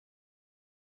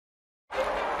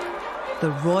The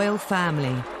royal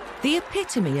family, the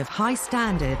epitome of high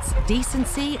standards,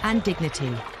 decency and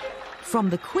dignity. From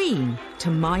the Queen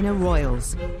to minor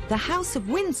royals, the House of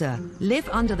Windsor live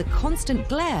under the constant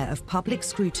glare of public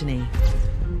scrutiny.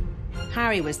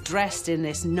 Harry was dressed in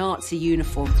this Nazi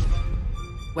uniform.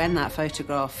 When that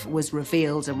photograph was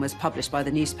revealed and was published by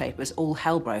the newspapers, all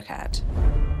hell broke out.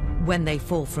 When they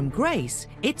fall from grace,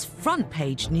 it's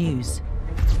front-page news.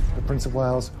 The Prince of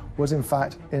Wales was in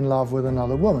fact in love with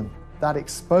another woman. That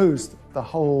exposed the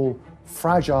whole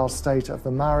fragile state of the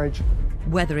marriage.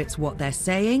 Whether it's what they're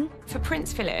saying... For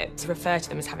Prince Philip to refer to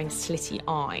them as having slitty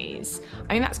eyes,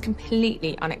 I mean, that's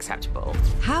completely unacceptable.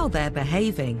 How they're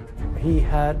behaving. He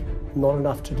had not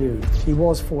enough to do. He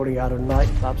was falling out of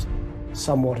nightclubs,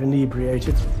 somewhat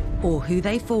inebriated. Or who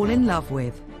they fall in love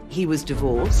with. He was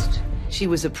divorced. She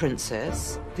was a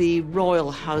princess. The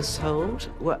royal household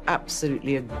were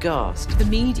absolutely aghast. The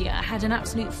media had an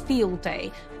absolute field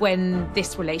day when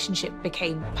this relationship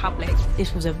became public.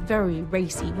 This was a very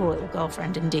racy royal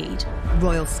girlfriend indeed.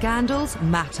 Royal scandals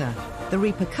matter. The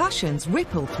repercussions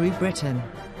ripple through Britain.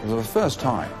 For the first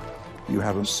time, you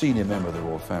have a senior member of the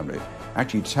royal family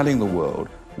actually telling the world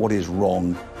what is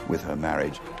wrong with her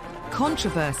marriage.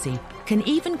 Controversy can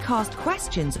even cast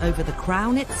questions over the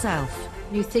crown itself.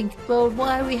 You think, well,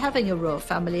 why are we having a royal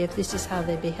family if this is how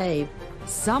they behave?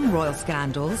 Some royal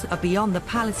scandals are beyond the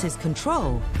palace's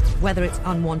control, whether it's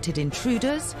unwanted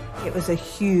intruders. It was a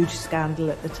huge scandal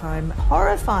at the time,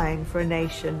 horrifying for a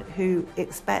nation who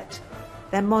expect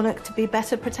their monarch to be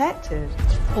better protected.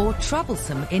 Or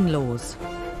troublesome in-laws.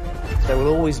 There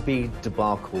will always be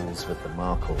debacles with the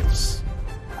Markles,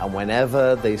 and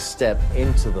whenever they step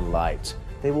into the light,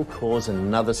 they will cause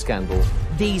another scandal.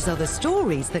 These are the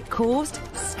stories that caused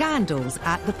scandals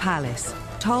at the palace,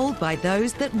 told by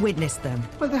those that witnessed them.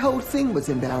 Well, the whole thing was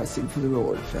embarrassing for the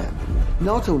royal family.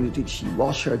 Not only did she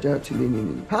wash her dirty linen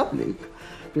in public,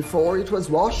 before it was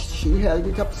washed, she held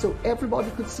it up so everybody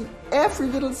could see every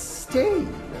little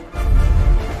stain.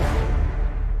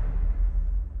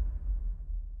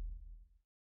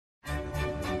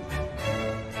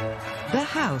 The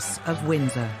House of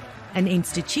Windsor, an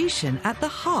institution at the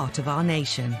heart of our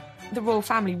nation. The royal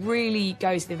family really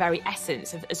goes to the very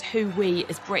essence of as who we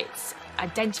as Brits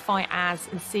identify as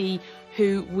and see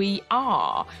who we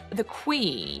are. The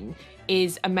Queen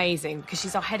is amazing because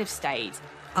she's our head of state.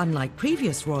 Unlike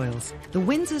previous royals, the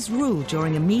Windsors rule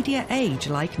during a media age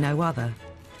like no other.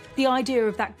 The idea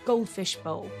of that goldfish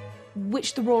bowl,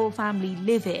 which the royal family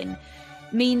live in,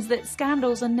 means that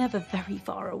scandals are never very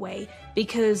far away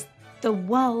because the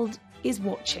world is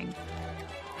watching.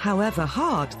 However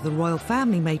hard the royal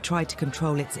family may try to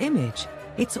control its image,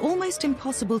 it's almost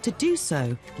impossible to do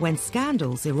so when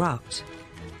scandals erupt.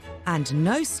 And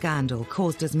no scandal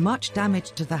caused as much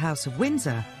damage to the House of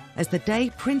Windsor as the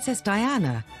day Princess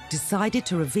Diana decided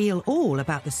to reveal all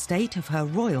about the state of her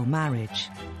royal marriage.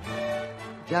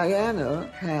 Diana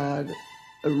had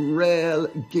a rare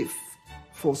gift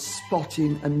for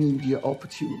spotting a media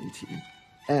opportunity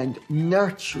and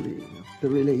nurturing the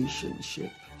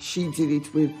relationship. She did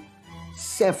it with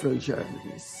several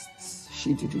journalists.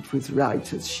 She did it with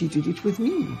writers. She did it with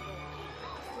me.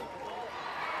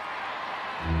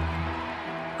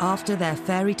 After their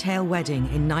fairy tale wedding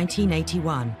in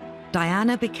 1981,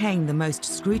 Diana became the most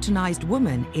scrutinized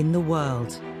woman in the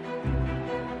world.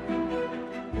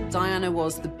 Diana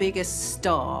was the biggest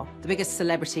star, the biggest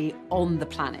celebrity on the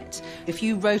planet. If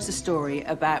you wrote a story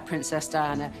about Princess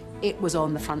Diana, it was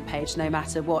on the front page, no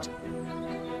matter what.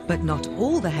 But not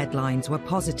all the headlines were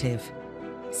positive.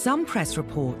 Some press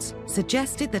reports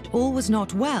suggested that all was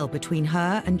not well between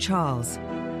her and Charles.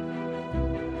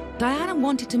 Diana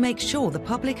wanted to make sure the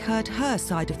public heard her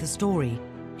side of the story,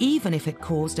 even if it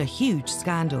caused a huge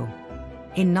scandal.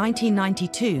 In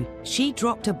 1992, she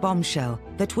dropped a bombshell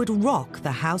that would rock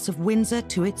the House of Windsor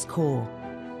to its core.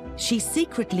 She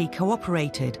secretly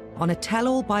cooperated on a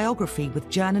tell-all biography with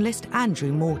journalist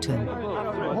Andrew Morton.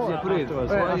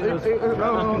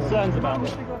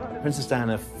 Princess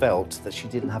Diana felt that she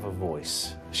didn't have a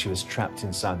voice. She was trapped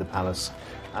inside the palace,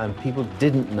 and people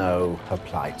didn't know her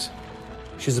plight.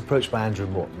 She was approached by Andrew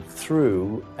Morton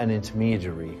through an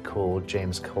intermediary called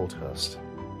James Colthurst.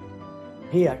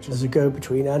 He acted as a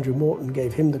go-between. Andrew Morton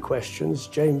gave him the questions.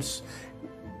 James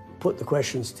put the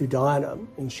questions to Diana,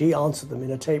 and she answered them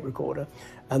in a tape recorder,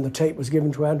 and the tape was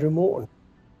given to Andrew Morton.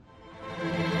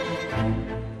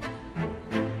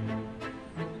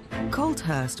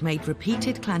 Colthurst made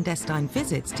repeated clandestine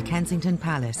visits to Kensington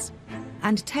Palace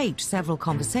and taped several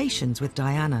conversations with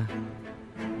Diana.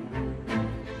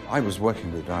 I was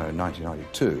working with Diana in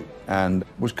 1992, and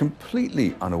was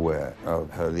completely unaware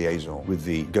of her liaison with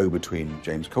the go-between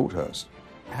James Colthurst.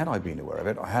 Had I been aware of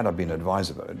it, or had I been advised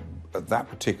of it at that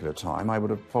particular time, I would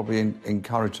have probably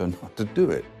encouraged her not to do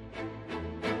it.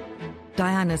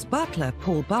 Diana's butler,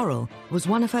 Paul Burrell, was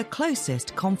one of her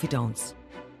closest confidants.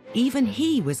 Even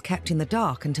he was kept in the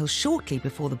dark until shortly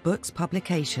before the book's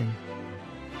publication.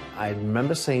 I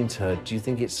remember saying to her, "Do you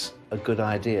think it's a good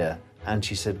idea?" And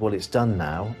she said, "Well, it's done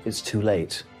now. It's too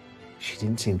late." She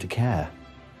didn't seem to care.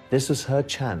 This was her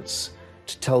chance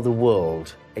to tell the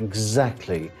world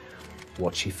exactly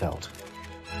what she felt.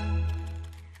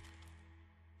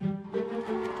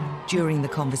 During the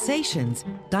conversations,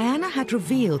 Diana had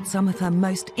revealed some of her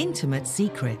most intimate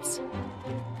secrets.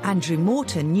 Andrew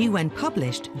Morton knew when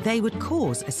published they would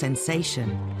cause a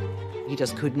sensation. He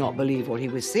just could not believe what he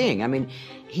was seeing. I mean,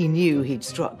 he knew he'd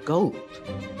struck gold,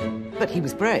 but he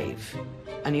was brave,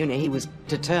 and he was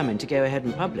determined to go ahead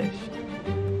and publish.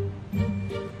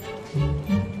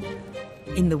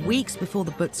 In the weeks before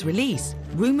the book's release,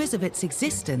 rumours of its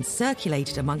existence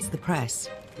circulated amongst the press.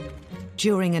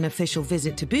 During an official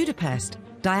visit to Budapest,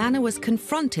 Diana was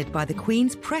confronted by the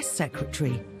Queen's press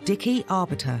secretary, Dickie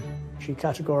Arbiter. She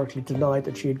categorically denied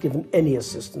that she had given any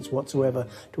assistance whatsoever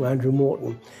to Andrew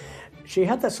Morton. She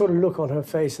had that sort of look on her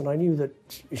face, and I knew that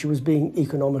she was being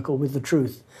economical with the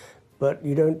truth. But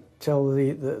you don't tell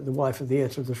the wife of the heir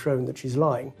to the throne that she's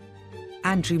lying.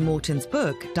 Andrew Morton's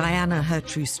book, Diana, Her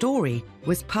True Story,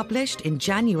 was published in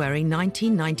January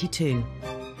 1992.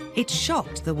 It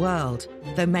shocked the world,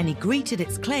 though many greeted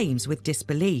its claims with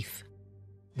disbelief.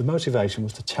 The motivation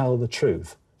was to tell the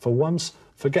truth. For once,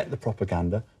 forget the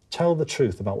propaganda, tell the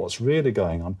truth about what's really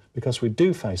going on, because we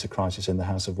do face a crisis in the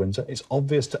House of Windsor. It's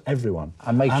obvious to everyone.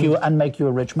 And make you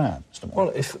a rich man, Mr. Morton. Well,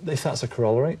 if that's a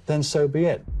corollary, then so be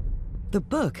it. The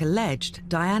book alleged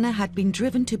Diana had been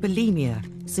driven to bulimia,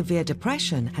 severe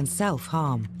depression and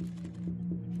self-harm.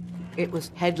 It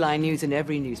was headline news in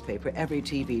every newspaper, every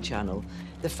TV channel.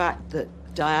 The fact that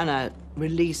Diana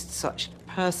released such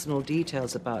personal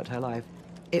details about her life,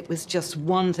 it was just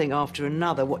one thing after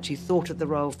another, what she thought of the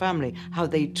royal family, how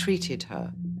they treated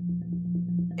her.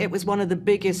 It was one of the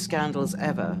biggest scandals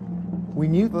ever. We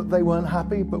knew that they weren't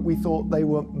happy, but we thought they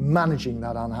were managing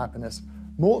that unhappiness.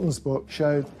 Morton's book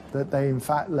showed that they in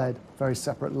fact led very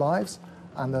separate lives,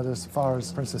 and that as far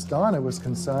as Princess Diana was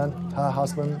concerned, her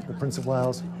husband, the Prince of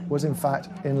Wales, was in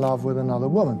fact in love with another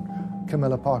woman,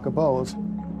 Camilla Parker Bowles.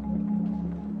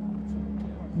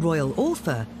 Royal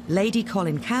author Lady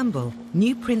Colin Campbell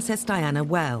knew Princess Diana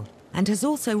well and has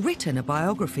also written a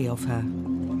biography of her.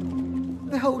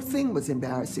 The whole thing was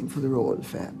embarrassing for the royal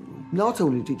family. Not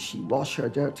only did she wash her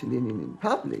dirty linen in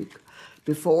public,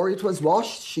 before it was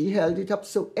washed, she held it up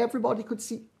so everybody could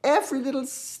see every little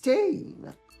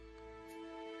stain.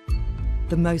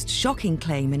 The most shocking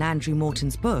claim in Andrew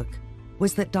Morton's book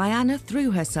was that Diana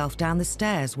threw herself down the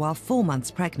stairs while 4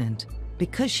 months pregnant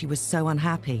because she was so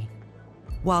unhappy.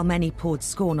 While many poured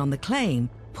scorn on the claim,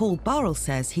 Paul Burrell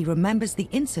says he remembers the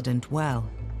incident well.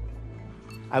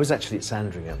 I was actually at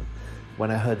Sandringham when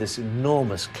I heard this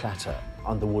enormous clatter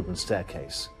on the wooden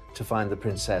staircase to find the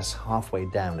princess halfway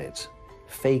down it,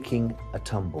 faking a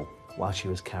tumble while she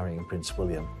was carrying Prince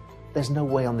William. There's no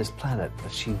way on this planet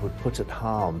that she would put at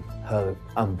harm her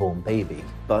unborn baby,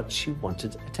 but she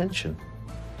wanted attention.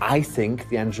 I think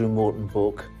the Andrew Morton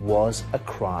book was a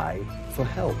cry for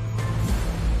help.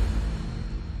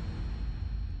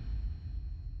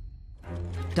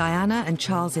 Diana and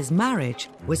Charles's marriage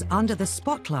was under the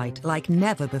spotlight like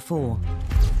never before.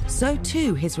 So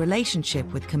too his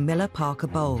relationship with Camilla Parker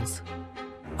Bowles.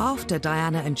 After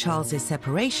Diana and Charles's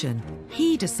separation,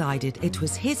 he decided it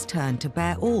was his turn to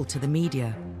bear all to the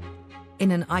media.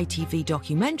 In an ITV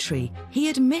documentary, he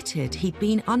admitted he'd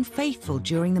been unfaithful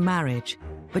during the marriage,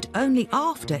 but only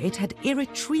after it had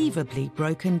irretrievably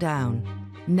broken down.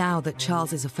 Now that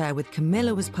Charles's affair with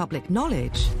Camilla was public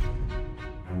knowledge,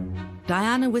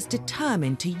 Diana was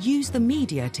determined to use the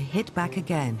media to hit back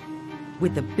again,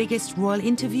 with the biggest royal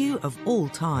interview of all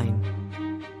time.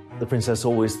 The princess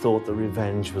always thought that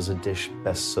revenge was a dish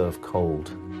best served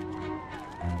cold.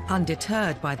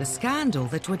 Undeterred by the scandal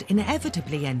that would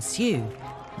inevitably ensue,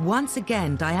 once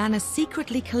again Diana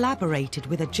secretly collaborated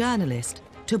with a journalist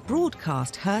to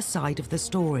broadcast her side of the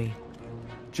story.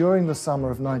 During the summer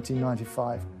of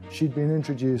 1995, she'd been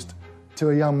introduced to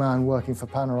a young man working for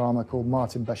Panorama called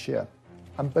Martin Bashir.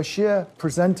 And Bashir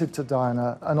presented to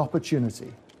Diana an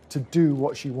opportunity to do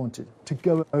what she wanted, to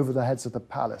go over the heads of the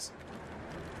palace.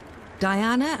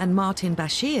 Diana and Martin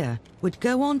Bashir would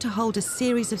go on to hold a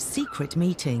series of secret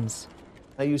meetings.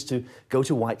 I used to go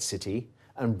to White City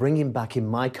and bring him back in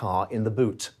my car in the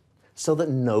boot so that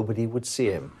nobody would see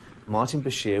him. Martin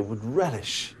Bashir would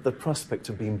relish the prospect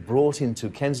of being brought into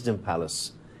Kensington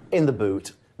Palace in the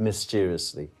boot,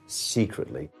 mysteriously,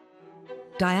 secretly.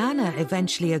 Diana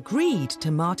eventually agreed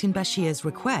to Martin Bashir's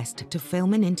request to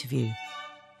film an interview.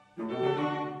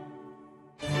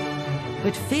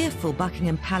 But fearful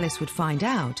Buckingham Palace would find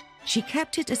out, she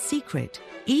kept it a secret,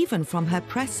 even from her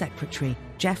press secretary,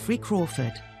 Geoffrey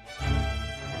Crawford.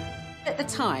 At the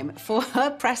time, for her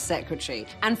press secretary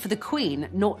and for the Queen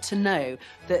not to know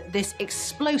that this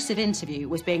explosive interview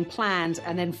was being planned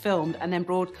and then filmed and then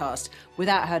broadcast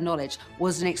without her knowledge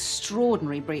was an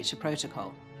extraordinary breach of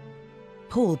protocol.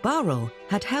 Paul Burrell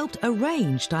had helped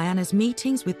arrange Diana's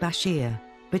meetings with Bashir,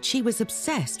 but she was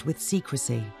obsessed with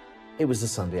secrecy. It was a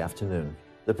Sunday afternoon.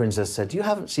 The princess said, "You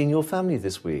haven't seen your family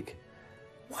this week.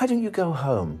 Why don't you go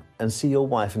home and see your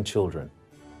wife and children?"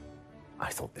 I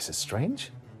thought, this is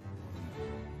strange.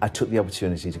 I took the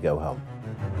opportunity to go home.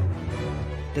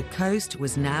 The coast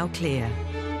was now clear.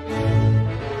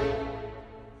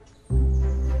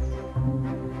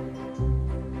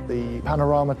 The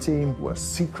Panorama team were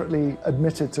secretly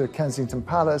admitted to Kensington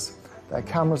Palace. Their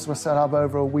cameras were set up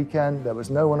over a weekend. There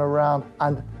was no one around,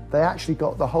 and they actually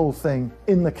got the whole thing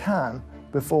in the can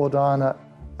before Diana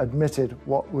admitted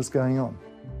what was going on.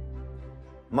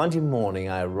 Monday morning,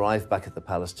 I arrived back at the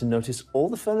palace to notice all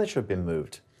the furniture had been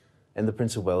moved in the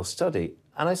Prince of Wales study.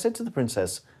 And I said to the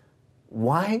princess,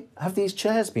 "Why have these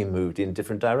chairs been moved in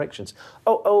different directions?"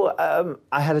 I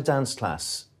had a dance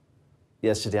class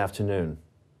yesterday afternoon.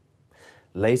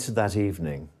 Later that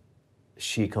evening,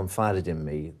 she confided in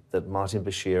me that Martin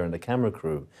Bashir and the camera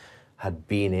crew had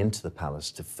been into the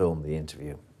palace to film the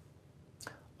interview.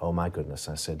 "Oh my goodness,"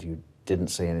 I said, "you didn't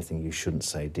say anything you shouldn't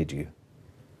say, did you?"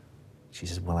 She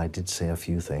said, "Well, I did say a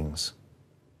few things."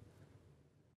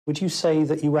 Would you say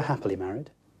that you were happily married?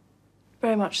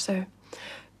 Very much so.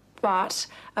 But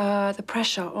the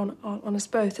pressure on us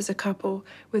both as a couple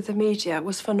with the media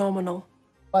was phenomenal.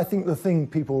 I think the thing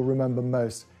people remember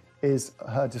most is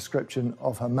her description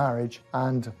of her marriage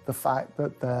and the fact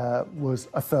that there was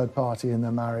a third party in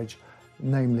their marriage,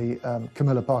 namely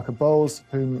Camilla Parker Bowles,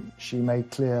 whom she made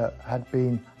clear had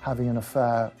been having an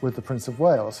affair with the Prince of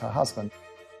Wales, her husband.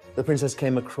 The princess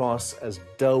came across as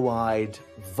doe-eyed,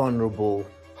 vulnerable,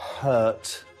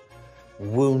 hurt,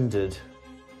 wounded.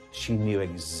 She knew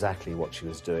exactly what she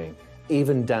was doing,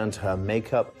 even down to her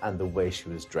makeup and the way she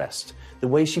was dressed. The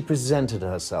way she presented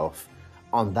herself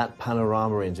on that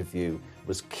Panorama interview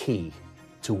was key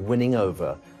to winning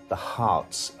over the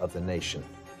hearts of the nation.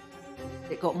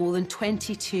 It got more than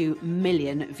 22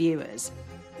 million viewers.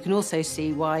 You can also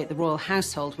see why the royal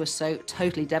household was so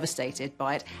totally devastated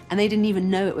by it, and they didn't even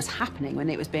know it was happening when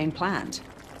it was being planned.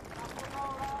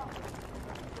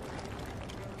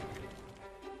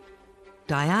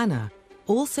 Diana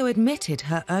also admitted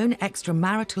her own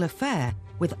extramarital affair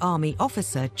with Army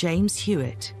officer James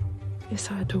Hewitt. Yes,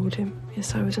 I adored him.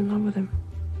 Yes, I was in love with him.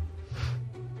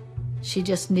 She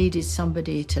just needed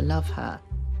somebody to love her.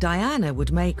 Diana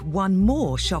would make one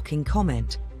more shocking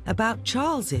comment about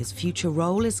Charles's future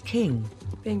role as king.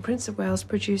 Being Prince of Wales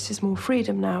produces more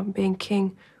freedom now, and being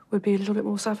king would be a little bit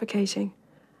more suffocating.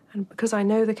 And because I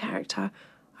know the character,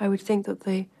 I would think that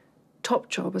the top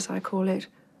job, as I call it,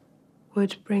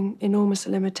 would bring enormous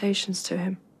limitations to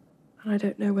him. And I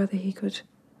don't know whether he could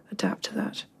adapt to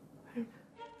that.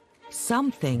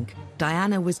 Some think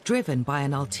Diana was driven by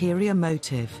an ulterior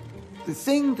motive. The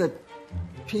thing that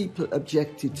people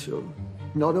objected to,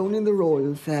 not only in the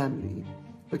royal family,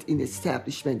 but in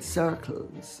establishment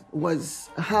circles, was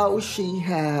how she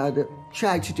had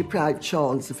tried to deprive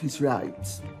Charles of his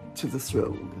rights to the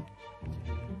throne.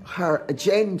 Her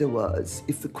agenda was,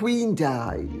 if the Queen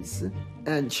dies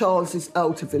and Charles is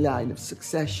out of the line of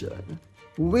succession,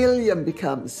 William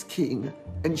becomes king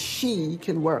and she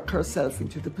can work herself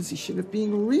into the position of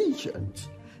being regent.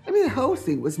 I mean, the whole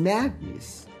thing was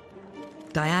madness.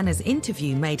 Diana's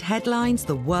interview made headlines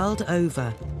the world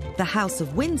over. The House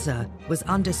of Windsor was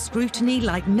under scrutiny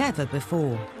like never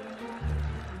before.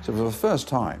 So for the first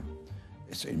time,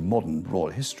 it's in modern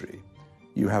royal history,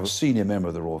 you have a senior member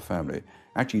of the royal family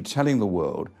actually telling the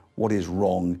world what is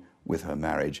wrong with her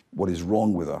marriage, what is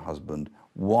wrong with her husband,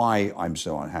 why I'm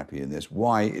so unhappy in this,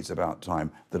 why it's about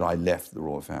time that I left the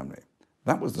royal family.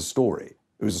 That was the story.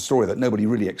 It was a story that nobody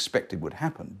really expected would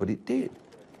happen, but it did.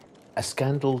 A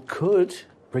scandal could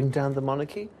bring down the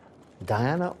monarchy.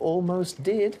 Diana almost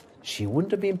did. She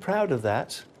wouldn't have been proud of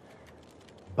that.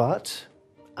 But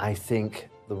I think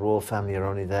the royal family are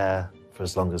only there for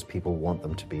as long as people want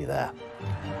them to be there.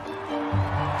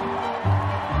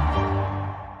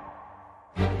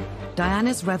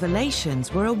 Diana's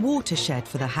revelations were a watershed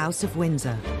for the House of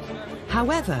Windsor.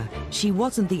 However, she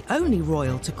wasn't the only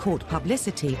royal to court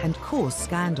publicity and cause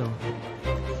scandal.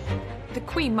 The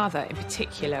Queen Mother in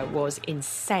particular was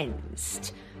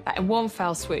incensed that in one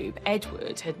fell swoop,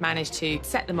 Edward had managed to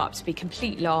set them up to be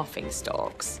complete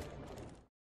laughingstocks.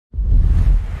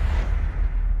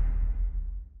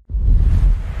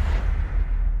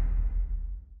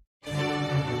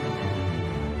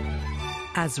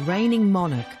 As reigning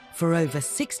monarch for over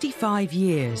 65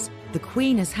 years, the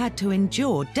Queen has had to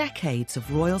endure decades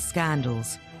of royal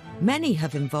scandals. Many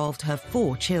have involved her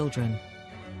 4 children.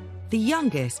 The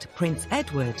youngest, Prince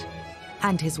Edward,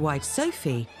 and his wife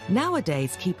Sophie,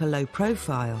 nowadays keep a low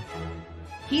profile.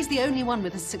 He's the only one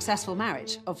with a successful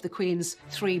marriage of the Queen's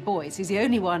 3 boys. He's the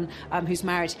only one whose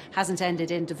marriage hasn't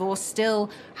ended in divorce,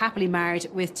 still happily married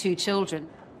with 2 children.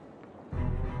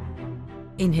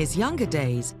 In his younger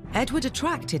days, Edward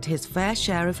attracted his fair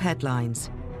share of headlines.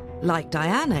 Like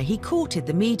Diana, he courted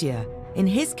the media, in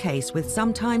his case with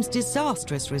sometimes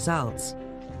disastrous results.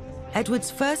 Edward's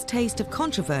first taste of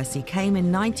controversy came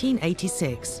in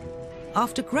 1986.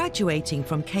 After graduating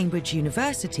from Cambridge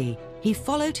University, he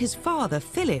followed his father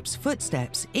Philip's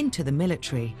footsteps into the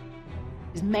military.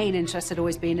 His main interest had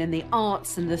always been in the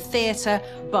arts and the theatre,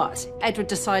 but Edward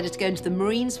decided to go into the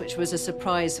Marines, which was a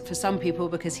surprise for some people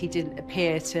because he didn't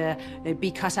appear to be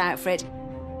cut out for it.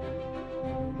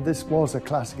 This was a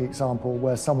classic example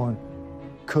where someone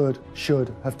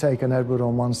should have taken Edward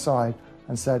on one side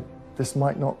and said, this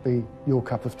might not be your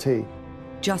cup of tea.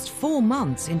 Just 4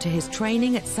 months into his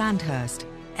training at Sandhurst,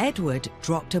 Edward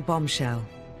dropped a bombshell.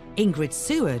 Ingrid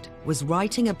Seward was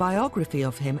writing a biography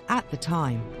of him at the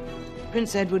time.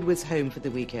 Prince Edward was home for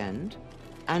the weekend,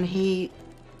 and he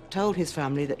told his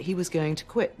family that he was going to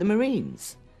quit the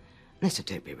Marines. They said,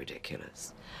 don't be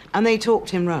ridiculous. And they talked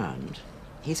him round.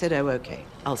 He said, oh, OK,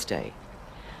 I'll stay.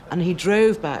 And he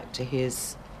drove back to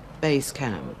his base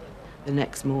camp the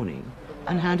next morning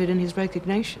and handed in his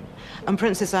resignation. And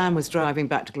Princess Anne was driving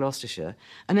back to Gloucestershire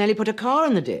and nearly put a car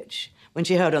in the ditch when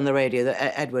she heard on the radio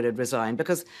that Edward had resigned,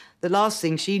 because the last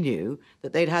thing she knew,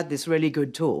 that they'd had this really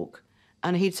good talk,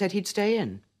 and he'd said he'd stay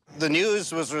in. The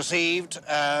news was received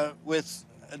with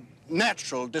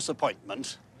natural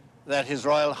disappointment that His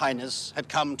Royal Highness had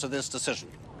come to this decision.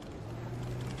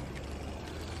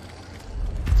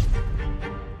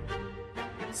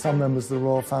 Some members of the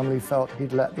royal family felt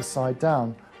he'd let the side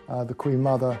down. The Queen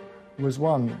Mother was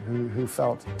one who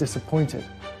felt disappointed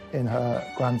in her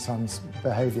grandson's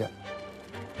behaviour.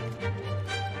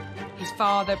 His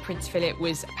father, Prince Philip,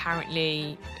 was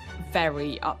apparently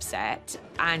very upset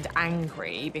and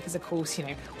angry because, of course, you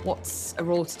know, what's a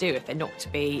royal to do if they're not to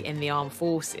be in the armed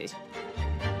forces?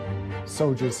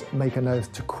 Soldiers make an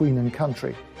oath to Queen and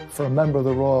country. For a member of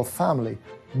the royal family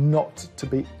not to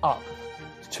be up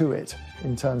to it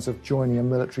in terms of joining a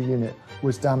military unit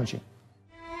was damaging.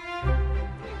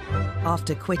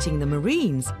 After quitting the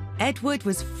Marines, Edward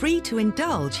was free to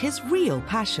indulge his real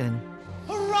passion.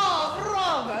 Hurrah,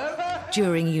 hurrah!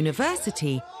 During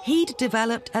university, he'd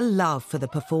developed a love for the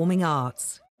performing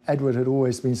arts. Edward had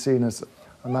always been seen as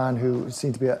a man who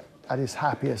seemed to be at his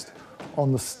happiest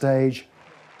on the stage.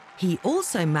 He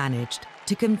also managed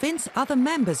to convince other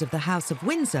members of the House of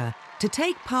Windsor to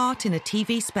take part in a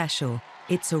TV special,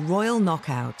 It's a Royal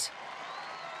Knockout.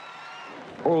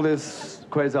 All this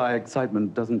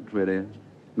quasi-excitement doesn't really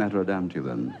matter a damn to you,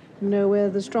 then? No, we're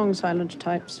the strong, silent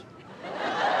types.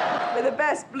 We're the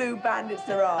best blue bandits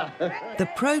there are. The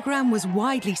programme was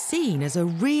widely seen as a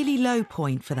really low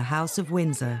point for the House of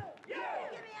Windsor.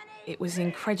 It was an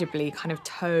incredibly kind of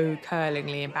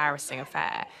toe-curlingly embarrassing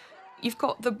affair. You've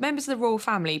got the members of the royal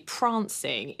family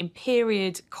prancing in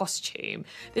period costume.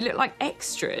 They look like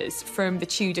extras from the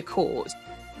Tudor court.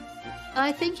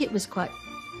 I think it was quite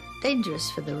dangerous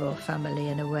for the royal family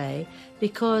in a way,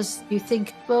 because you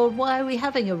think, well, why are we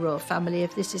having a royal family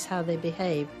if this is how they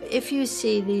behave? If you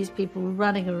see these people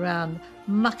running around,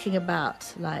 mucking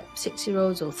about like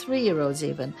 6-year-olds or 3-year-olds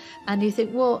even, and you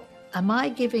think, well, am I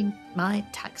giving my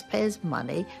taxpayers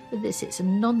money with this? It's a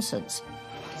nonsense.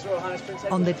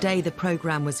 On the day the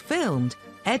programme was filmed,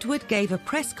 Edward gave a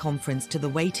press conference to the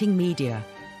waiting media,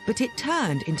 but it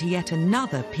turned into yet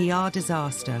another PR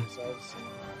disaster.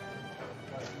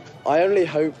 I only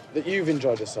hope that you've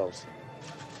enjoyed yourselves.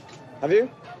 Have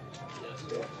you?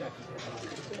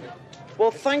 Well,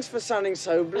 thanks for sounding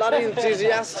so bloody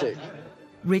enthusiastic.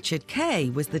 Richard Kay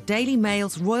was the Daily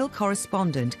Mail's royal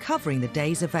correspondent covering the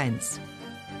day's events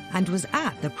and was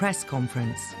at the press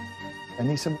conference. And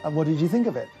he said, what did you think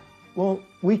of it? Well,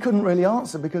 we couldn't really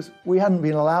answer because we hadn't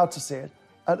been allowed to see it,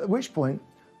 at which point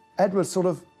Edward sort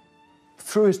of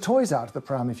threw his toys out of the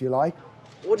pram, if you like.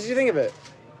 What did you think of it?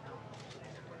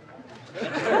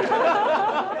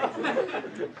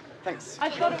 Thanks. I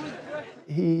thought it was...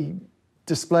 He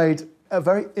displayed a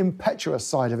very impetuous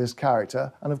side of his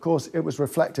character, and of course it was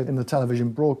reflected in the television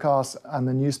broadcasts and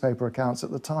the newspaper accounts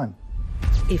at the time.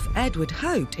 If Edward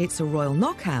hoped It's a Royal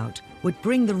Knockout would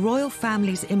bring the royal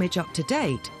family's image up to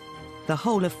date, the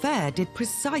whole affair did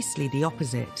precisely the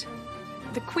opposite.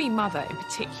 The Queen Mother in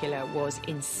particular was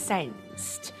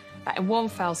incensed that in one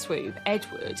fell swoop,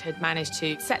 Edward had managed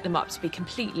to set them up to be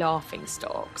complete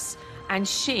laughingstocks. And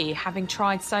she, having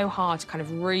tried so hard to kind of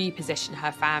reposition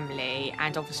her family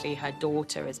and obviously her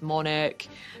daughter as monarch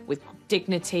with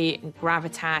dignity and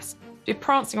gravitas,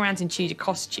 prancing around in Tudor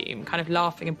costume, kind of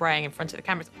laughing and braying in front of the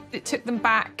cameras, it took them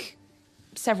back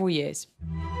several years.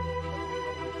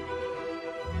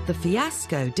 The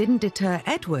fiasco didn't deter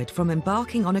Edward from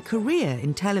embarking on a career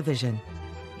in television.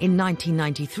 In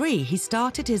 1993, he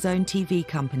started his own TV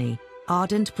company,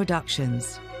 Ardent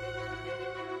Productions.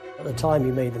 At the time,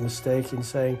 he made the mistake in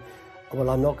saying, well,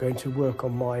 I'm not going to work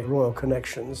on my royal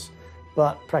connections,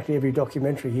 but practically every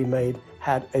documentary he made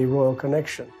had a royal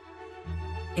connection.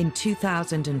 In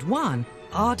 2001,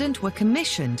 Ardent were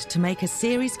commissioned to make a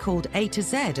series called A to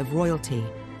Z of Royalty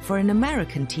for an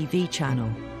American TV channel.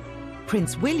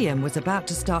 Prince William was about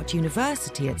to start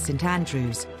university at St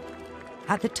Andrews.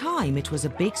 At the time, it was a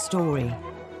big story.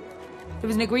 There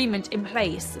was an agreement in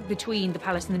place between the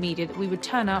palace and the media that we would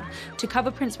turn up to cover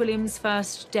Prince William's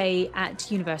first day at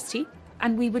university,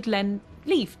 and we would then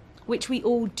leave, which we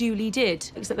all duly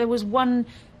did, except there was one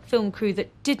film crew that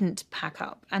didn't pack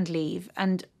up and leave,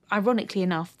 and ironically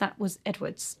enough, that was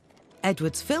Edward's.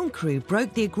 Edward's film crew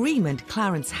broke the agreement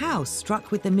Clarence House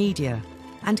struck with the media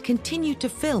and continued to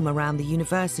film around the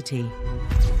university.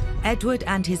 Edward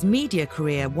and his media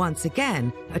career once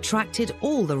again attracted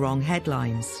all the wrong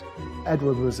headlines.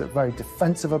 Edward was very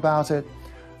defensive about it,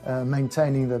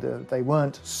 maintaining that they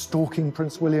weren't stalking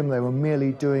Prince William, they were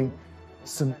merely doing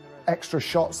some extra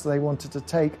shots they wanted to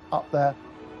take up there.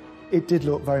 It did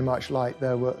look very much like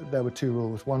there were two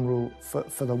rules. One rule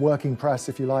for the working press,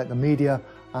 if you like, the media,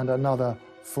 and another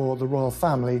for the royal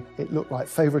family. It looked like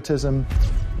favouritism.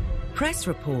 Press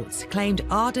reports claimed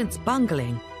Ardent's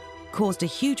bungling caused a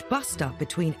huge bust-up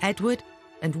between Edward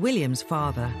and William's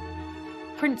father.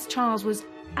 Prince Charles was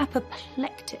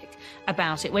apoplectic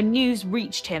about it. When news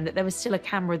reached him that there was still a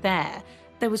camera there,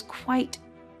 there was quite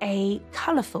a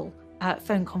colourful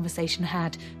phone conversation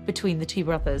had between the two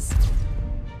brothers.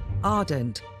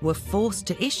 Ardent were forced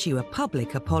to issue a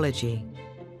public apology.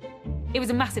 It was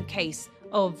a massive case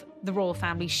of the royal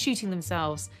family shooting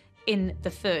themselves in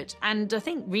the foot, and I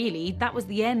think really that was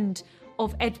the end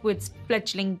of Edward's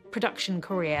fledgling production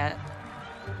career.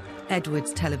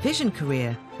 Edward's television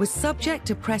career was subject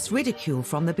to press ridicule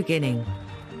from the beginning.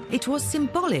 It was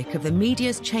symbolic of the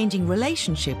media's changing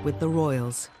relationship with the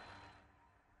royals.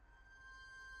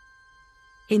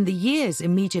 In the years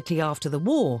immediately after the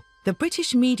war, the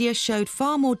British media showed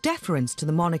far more deference to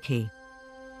the monarchy.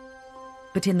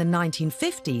 But in the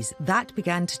 1950s, that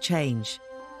began to change.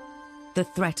 The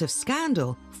threat of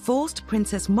scandal forced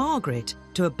Princess Margaret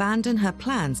to abandon her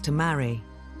plans to marry.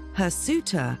 Her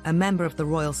suitor, a member of the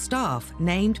royal staff,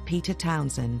 named Peter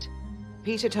Townsend.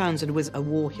 Peter Townsend was a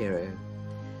war hero,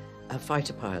 a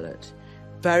fighter pilot,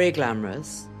 very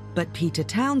glamorous. But Peter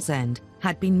Townsend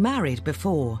had been married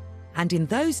before, and in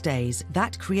those days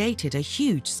that created a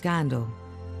huge scandal.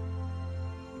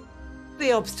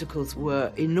 The obstacles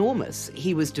were enormous.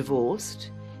 He was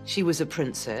divorced, she was a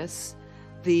princess.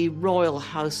 The royal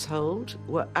household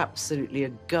were absolutely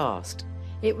aghast.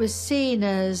 It was seen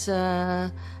as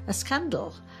a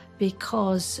scandal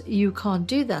because you can't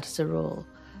do that as a rule.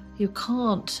 You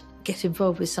can't get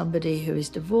involved with somebody who is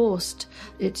divorced.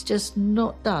 It's just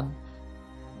not done.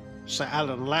 Sir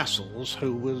Alan Lascelles,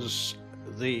 who was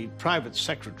the private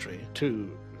secretary to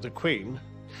the Queen,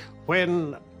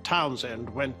 when Townsend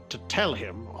went to tell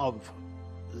him of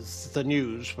the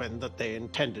news that they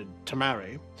intended to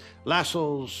marry,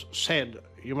 Lascelles said,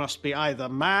 "You must be either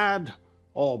mad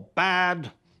or bad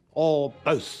or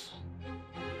both."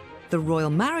 The Royal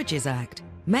Marriages Act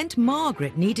meant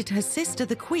Margaret needed her sister,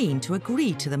 the Queen, to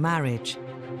agree to the marriage.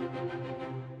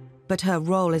 But her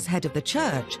role as head of the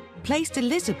church placed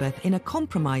Elizabeth in a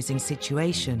compromising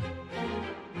situation.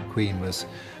 The Queen was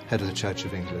head of the Church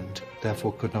of England,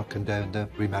 therefore could not condone the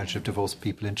remarriage of divorced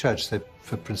people in church. So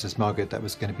for Princess Margaret, that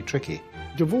was going to be tricky.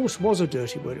 Divorce was a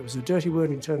dirty word. It was a dirty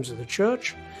word in terms of the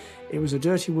church. It was a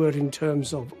dirty word in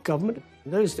terms of government.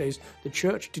 In those days, the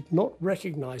church did not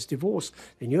recognise divorce.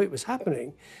 They knew it was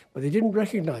happening, but they didn't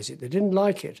recognise it. They didn't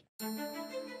like it.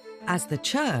 As the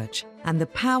church and the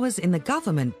powers in the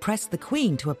government pressed the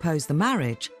Queen to oppose the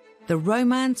marriage, The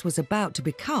romance was about to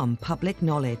become public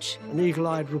knowledge. An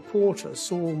eagle-eyed reporter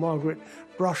saw Margaret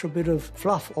brush a bit of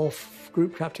fluff off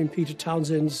Group Captain Peter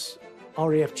Townsend's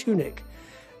RAF tunic,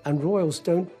 and royals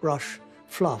don't brush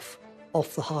fluff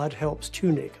off the hired help's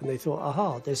tunic, and they thought,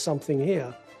 aha, there's something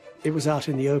here. It was out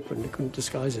in the open, they couldn't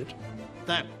disguise it.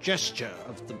 That gesture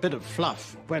of the bit of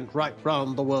fluff went right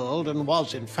round the world and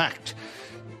was, in fact,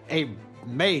 a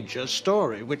major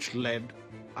story which led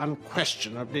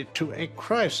unquestionably to a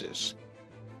crisis.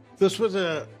 This was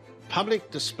a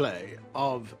public display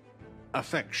of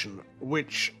affection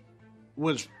which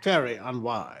was very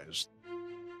unwise.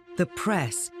 The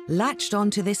press latched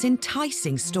onto this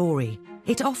enticing story.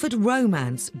 It offered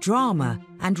romance, drama,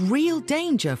 and real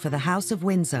danger for the House of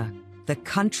Windsor. The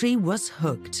country was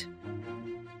hooked.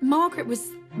 Margaret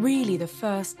was really the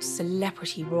first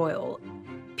celebrity royal.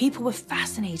 People were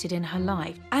fascinated in her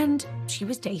life, and she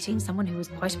was dating someone who was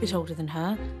quite a bit older than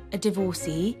her, a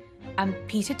divorcee, and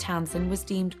Peter Townsend was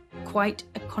deemed quite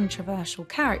a controversial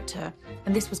character,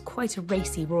 and this was quite a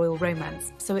racy royal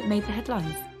romance, so it made the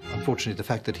headlines. Unfortunately, the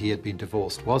fact that he had been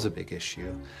divorced was a big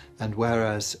issue, and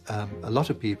whereas a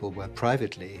lot of people were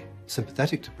privately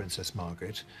sympathetic to Princess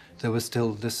Margaret, there was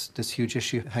still this huge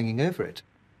issue hanging over it.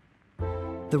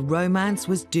 The romance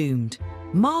was doomed.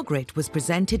 Margaret was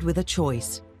presented with a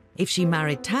choice. If she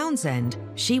married Townsend,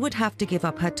 she would have to give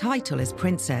up her title as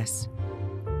princess.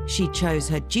 She chose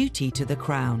her duty to the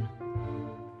crown.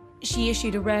 She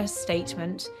issued a rare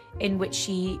statement in which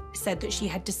she said that she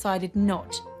had decided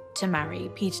not to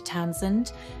marry Peter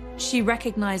Townsend. She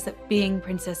recognised that being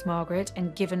Princess Margaret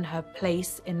and given her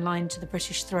place in line to the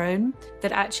British throne,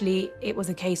 that actually it was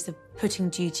a case of putting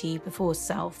duty before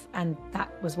self, and that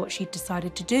was what she'd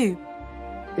decided to do.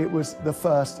 It was the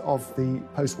first of the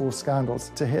post-war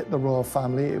scandals to hit the royal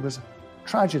family. It was a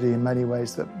tragedy in many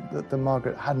ways that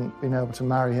Margaret hadn't been able to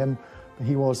marry him.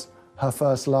 He was her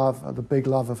first love, the big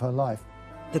love of her life.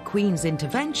 The Queen's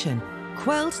intervention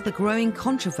quelled the growing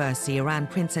controversy around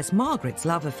Princess Margaret's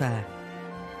love affair.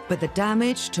 But the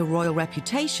damage to royal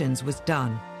reputations was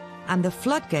done, and the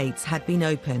floodgates had been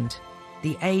opened.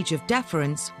 The age of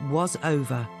deference was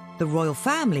over. The royal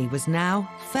family was now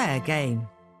fair game.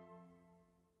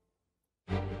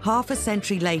 Half a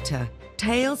century later,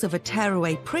 tales of a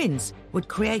tearaway prince would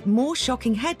create more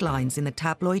shocking headlines in the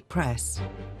tabloid press.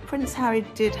 Prince Harry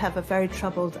did have a very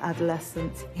troubled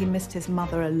adolescence. He missed his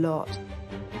mother a lot.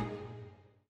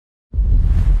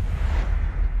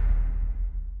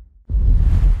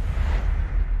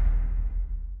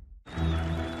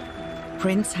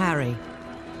 Prince Harry.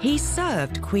 He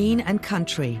served Queen and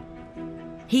country.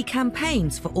 He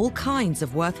campaigns for all kinds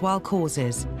of worthwhile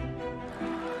causes.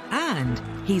 And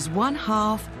he's one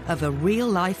half of a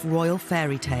real-life royal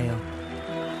fairy tale.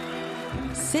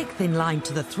 Sixth in line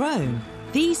to the throne,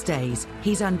 these days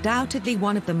he's undoubtedly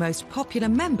one of the most popular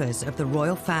members of the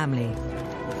royal family.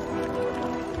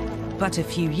 But a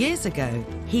few years ago,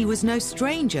 he was no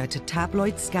stranger to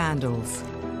tabloid scandals.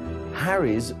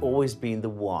 Harry's always been the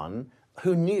one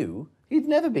who knew he'd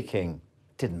never be king.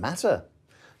 Didn't matter.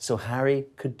 So Harry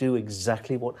could do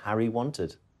exactly what Harry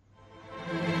wanted.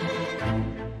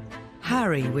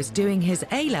 Harry was doing his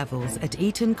A-levels at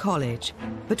Eton College,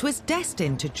 but was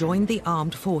destined to join the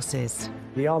armed forces.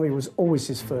 The army was always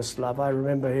his first love. I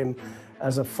remember him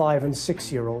as a 5- and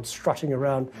 6-year-old strutting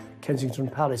around Kensington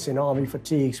Palace in army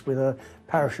fatigues with a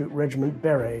parachute regiment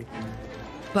beret.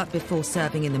 But before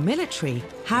serving in the military,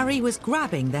 Harry was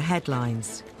grabbing the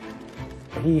headlines.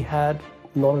 He had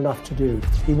not enough to do.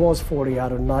 He was falling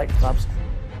out of nightclubs,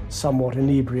 somewhat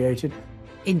inebriated.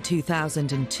 In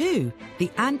 2002,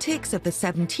 the antics of the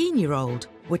 17-year-old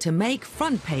were to make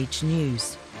front-page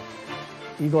news.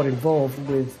 He got involved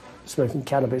with smoking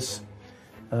cannabis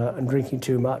and drinking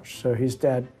too much, so his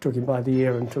dad took him by the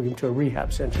ear and took him to a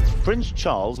rehab centre. Prince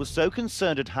Charles was so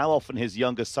concerned at how often his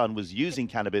younger son was using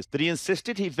cannabis that he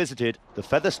insisted he visited the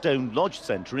Featherstone Lodge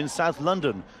Centre in South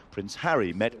London. Prince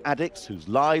Harry met addicts whose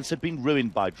lives had been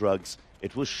ruined by drugs.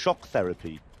 It was shock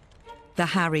therapy. The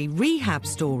Harry rehab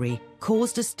story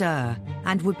caused a stir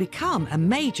and would become a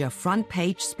major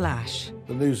front-page splash.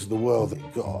 The News of the World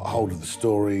got a hold of the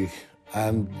story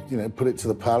and, put it to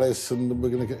the palace, and we're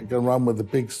going to go and run with the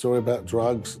big story about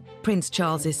drugs. Prince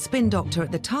Charles's spin doctor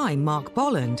at the time, Mark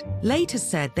Bolland, later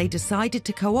said they decided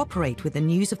to cooperate with the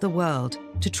News of the World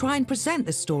to try and present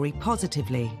the story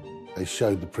positively. They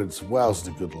showed the Prince of Wales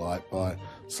in a good light by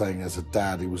saying as a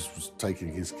dad he was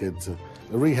taking his kid to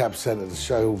a rehab centre to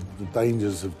show the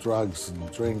dangers of drugs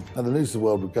and drink. And the News of the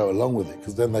World would go along with it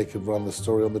because then they could run the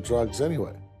story on the drugs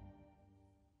anyway.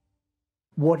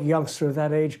 What youngster of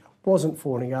that age wasn't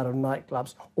falling out of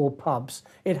nightclubs or pubs?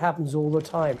 It happens all the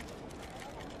time.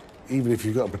 even if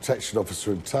you've got a protection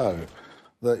officer in tow,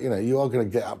 that, you know, you are going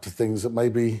to get up to things that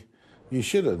maybe you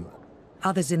shouldn't.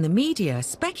 Others in the media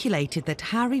speculated that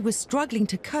Harry was struggling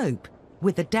to cope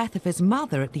with the death of his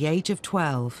mother at the age of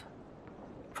 12.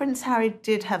 Prince Harry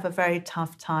did have a very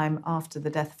tough time after the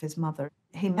death of his mother.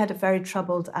 He had a very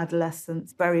troubled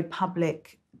adolescence, very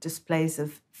public displays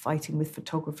of fighting with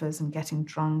photographers and getting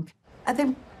drunk. I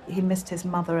think he missed his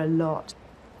mother a lot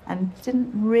and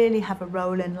didn't really have a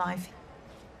role in life.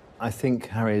 I think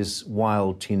Harry's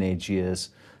wild teenage years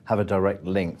have a direct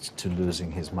link to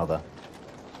losing his mother.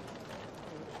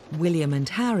 William and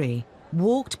Harry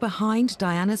walked behind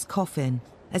Diana's coffin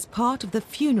as part of the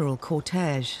funeral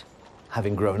cortege.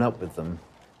 Having grown up with them,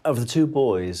 of the two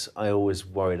boys, I always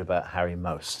worried about Harry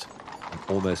most. An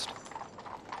almost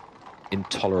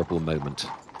intolerable moment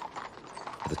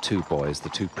for the two boys, the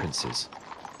two princes.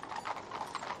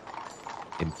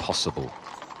 Impossible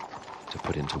to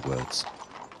put into words.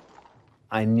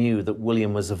 I knew that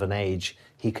William was of an age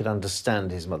he could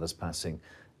understand his mother's passing,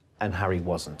 and Harry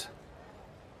wasn't.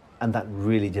 And that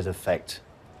really did affect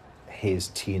his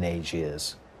teenage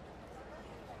years.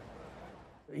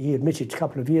 He admitted a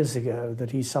couple of years ago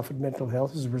that he suffered mental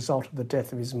health as a result of the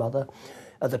death of his mother.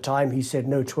 At the time, he said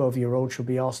no 12-year-old should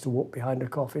be asked to walk behind a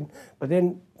coffin. But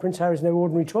then Prince Harry's no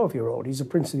ordinary 12-year-old. He's a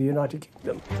prince of the United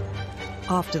Kingdom.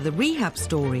 After the rehab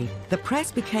story, the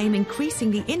press became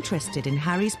increasingly interested in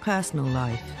Harry's personal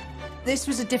life. This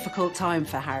was a difficult time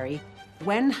for Harry.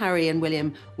 When Harry and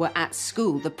William were at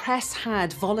school, the press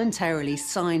had voluntarily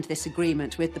signed this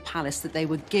agreement with the palace that they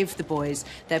would give the boys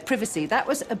their privacy. That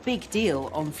was a big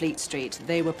deal on Fleet Street.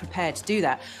 They were prepared to do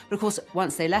that. But of course,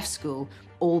 once they left school,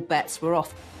 all bets were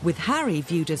off. With Harry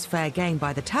viewed as fair game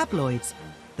by the tabloids,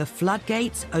 the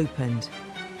floodgates opened.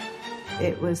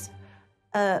 It was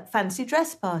a fancy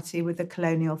dress party with a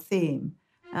colonial theme.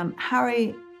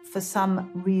 Harry, for some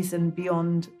reason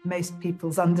beyond most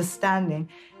people's understanding,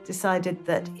 decided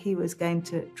that he was going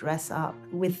to dress up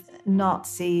with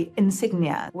Nazi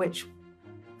insignia, which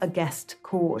a guest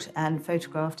caught and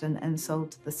photographed and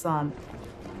sold to the Sun.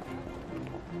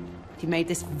 He made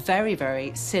this very,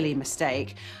 very silly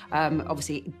mistake,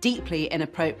 obviously deeply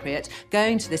inappropriate,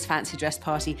 going to this fancy dress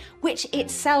party, which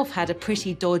itself had a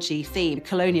pretty dodgy theme,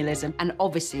 colonialism. And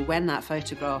obviously, when that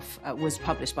photograph was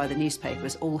published by the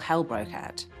newspapers, all hell broke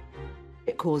out.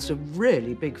 It caused a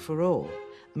really big furore.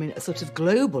 I mean, a sort of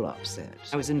global upset.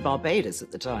 I was in Barbados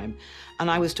at the time, and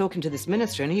I was talking to this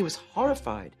minister, and he was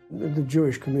horrified. The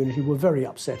Jewish community were very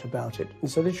upset about it,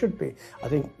 and so they should be. I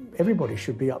think everybody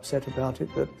should be upset about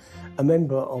it, that a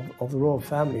member of the royal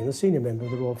family, and a senior member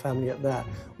of the royal family at that,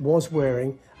 was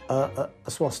wearing a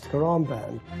swastika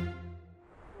armband.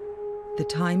 The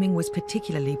timing was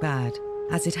particularly bad,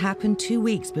 as it happened 2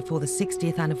 weeks before the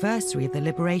 60th anniversary of the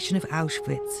liberation of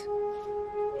Auschwitz.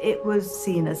 It was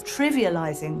seen as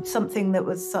trivializing something that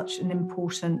was such an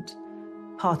important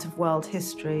part of world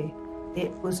history.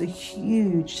 It was a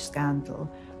huge scandal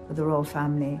for the royal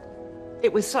family.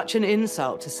 It was such an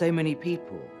insult to so many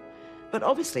people. But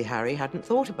obviously Harry hadn't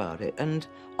thought about it, and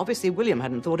obviously William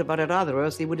hadn't thought about it either, or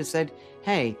else he would have said,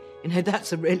 hey, you know,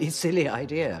 that's a really silly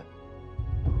idea.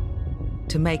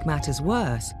 To make matters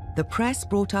worse, the press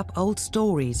brought up old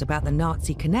stories about the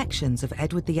Nazi connections of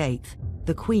Edward VIII,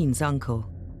 the Queen's uncle.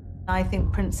 I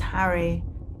think Prince Harry,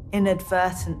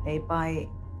 inadvertently, by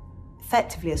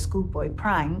effectively a schoolboy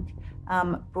prank,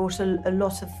 brought a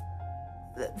lot of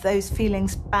those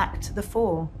feelings back to the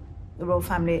fore. The royal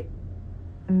family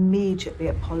immediately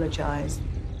apologised.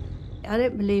 I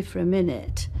don't believe for a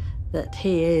minute that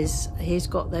he's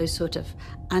got those sort of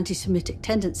anti-Semitic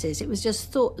tendencies. It was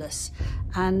just thoughtless,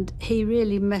 and he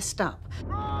really messed up.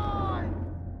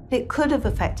 It could have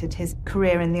affected his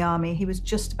career in the army. He was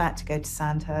just about to go to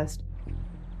Sandhurst.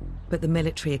 But the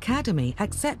military academy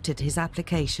accepted his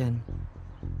application.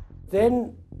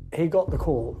 Then he got the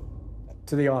call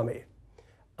to the army,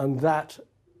 and that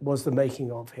was the making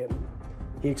of him.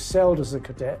 He excelled as a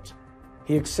cadet.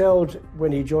 He excelled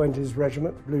when he joined his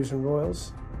regiment, Blues and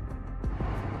Royals.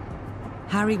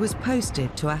 Harry was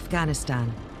posted to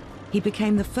Afghanistan. He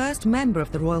became the first member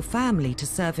of the royal family to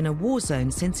serve in a war zone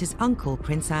since his uncle,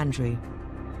 Prince Andrew.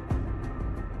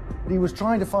 He was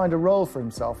trying to find a role for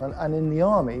himself, and in the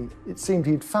army, it seemed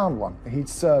he'd found one. He'd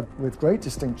served with great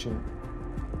distinction.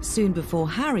 Soon before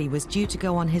Harry was due to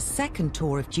go on his second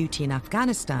tour of duty in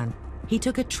Afghanistan, he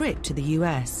took a trip to the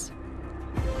US.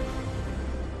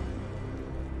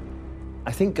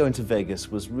 I think going to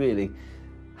Vegas was really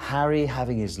Harry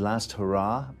having his last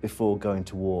hurrah before going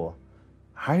to war.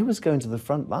 Harry was going to the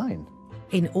front line.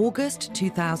 In August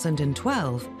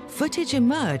 2012, footage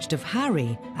emerged of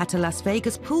Harry at a Las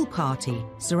Vegas pool party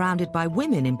surrounded by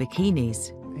women in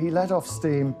bikinis. He let off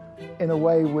steam in a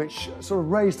way which sort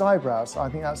of raised eyebrows. I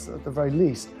think that's at the very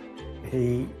least.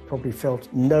 He probably felt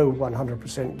no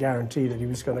 100% guarantee that he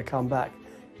was going to come back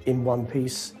in one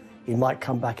piece. He might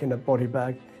come back in a body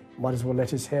bag, might as well let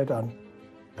his hair done.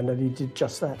 And then he did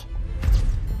just that.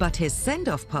 But his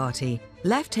send-off party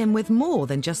left him with more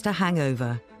than just a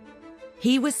hangover.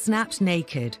 He was snapped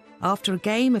naked after a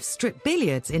game of strip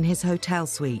billiards in his hotel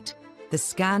suite. The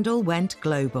scandal went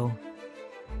global.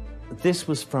 This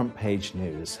was front page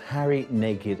news. Harry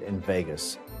naked in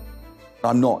Vegas.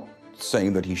 I'm not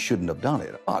saying that he shouldn't have done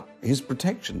it, but his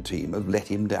protection team have let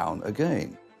him down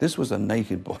again. This was a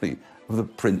naked body of the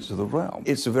Prince of the Realm.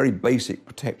 It's a very basic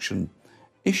protection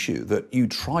issue that you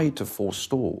try to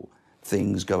forestall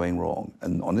things going wrong,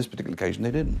 and on this particular occasion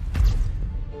they didn't.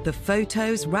 The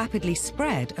photos rapidly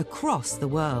spread across the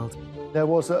world. There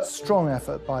was a strong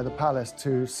effort by the palace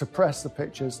to suppress the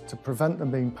pictures, to prevent them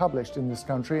being published in this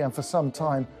country, and for some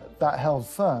time that held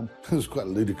firm. It was quite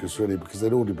ludicrous, really, because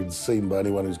they'd already been seen by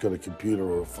anyone who's got a computer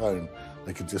or a phone.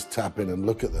 They could just tap in and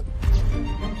look at them.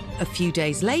 A few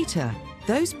days later,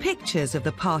 those pictures of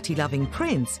the party-loving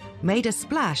prince made a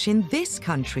splash in this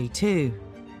country too.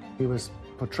 He was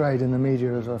portrayed in the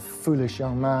media as a foolish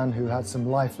young man who had some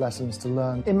life lessons to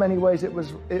learn. In many ways, it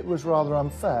was rather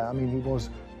unfair. I mean, he was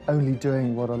only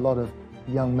doing what a lot of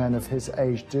young men of his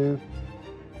age do.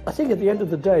 I think at the end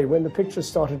of the day, when the pictures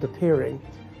started appearing,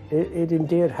 it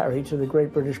endeared Harry to the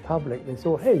great British public. They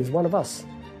thought, hey, he's one of us.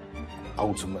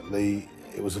 Ultimately,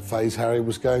 it was a phase Harry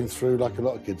was going through, like a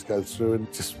lot of kids go through,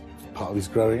 and just part of his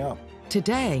growing up.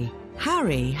 Today,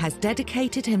 Harry has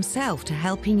dedicated himself to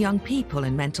helping young people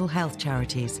and mental health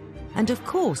charities. And of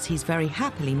course, he's very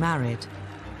happily married.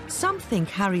 Some think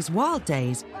Harry's wild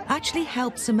days actually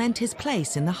helped cement his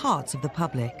place in the hearts of the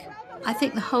public. I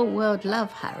think the whole world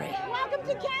love Harry. Welcome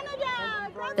to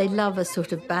Canada! They love a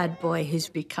sort of bad boy who's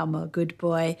become a good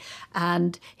boy,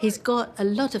 and he's got a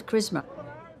lot of charisma.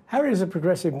 Harry is a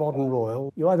progressive modern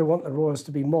royal. You either want the royals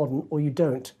to be modern or you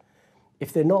don't.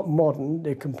 If they're not modern,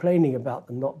 they're complaining about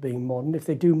them not being modern. If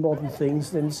they do modern things,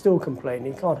 then still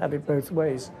complaining. You can't have it both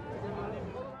ways.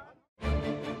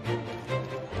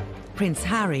 Prince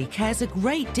Harry cares a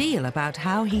great deal about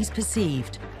how he's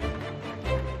perceived.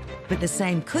 But the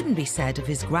same couldn't be said of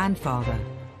his grandfather.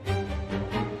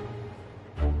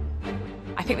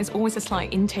 I think there's always a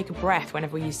slight intake of breath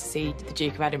whenever we used to see the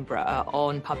Duke of Edinburgh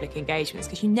on public engagements,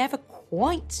 because you never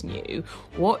quite knew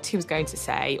what he was going to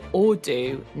say or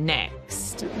do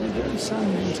next. You don't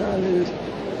sound entirely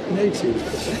native.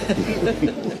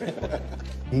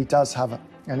 He does have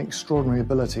an extraordinary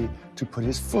ability to put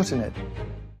his foot in it.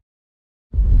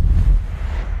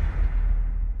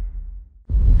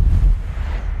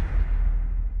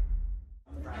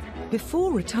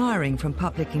 Before retiring from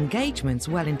public engagements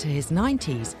well into his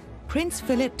 90s, Prince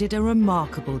Philip did a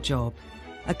remarkable job,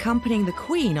 accompanying the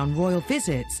Queen on royal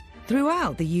visits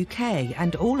throughout the UK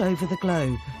and all over the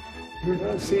globe. You've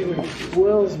not seen the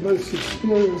world's most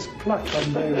experienced pluck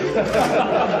on there.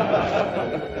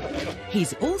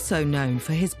 He's also known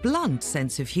for his blunt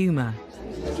sense of humour.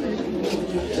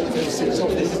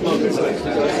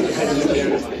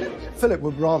 Philip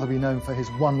would rather be known for his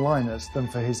one-liners than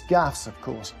for his gaffes, of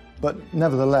course. But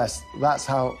nevertheless, that's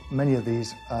how many of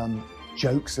these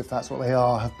jokes, if that's what they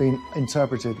are, have been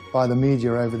interpreted by the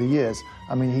media over the years.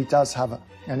 I mean, he does have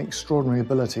an extraordinary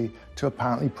ability to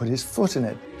apparently put his foot in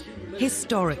it.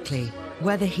 Historically,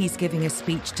 whether he's giving a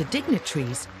speech to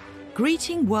dignitaries,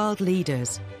 greeting world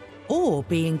leaders, or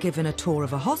being given a tour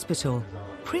of a hospital,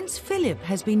 Prince Philip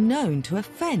has been known to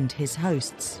offend his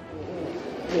hosts.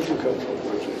 Where do you come from?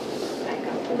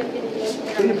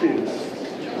 Philippines.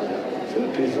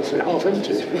 Philippines, I say half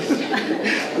empty.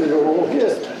 They're all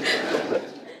here.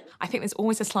 I think there's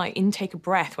always a slight intake of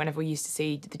breath whenever we used to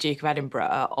see the Duke of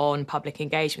Edinburgh on public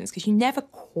engagements, because you never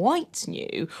quite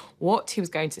knew what he was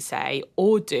going to say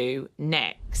or do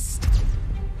next.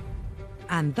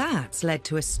 And that's led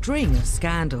to a string of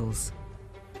scandals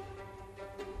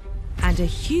and a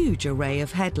huge array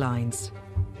of headlines.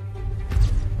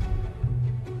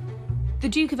 The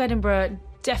Duke of Edinburgh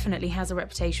definitely has a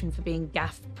reputation for being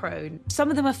gaffe-prone. Some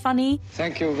of them are funny.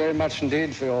 Thank you very much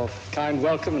indeed for your kind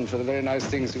welcome and for the very nice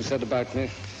things you've said about me,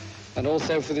 and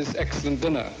also for this excellent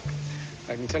dinner.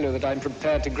 I can tell you that I'm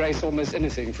prepared to grace almost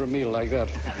anything for a meal like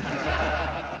that.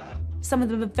 Some of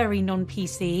them are very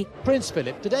non-PC. Prince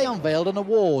Philip today unveiled an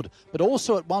award, but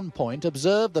also at one point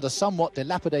observed that a somewhat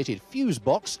dilapidated fuse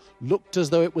box looked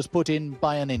as though it was put in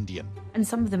by an Indian. And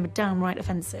some of them are downright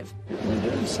offensive. You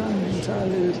don't sound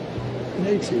entirely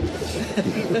native.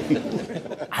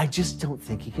 I just don't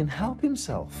think he can help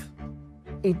himself.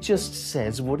 He just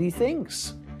says what he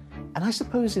thinks. And I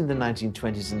suppose in the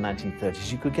 1920s and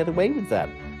 1930s you could get away with that.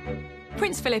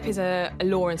 Prince Philip is a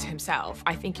law unto himself.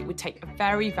 I think it would take a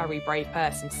very, very brave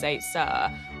person to say,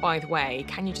 sir, by the way,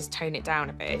 can you just tone it down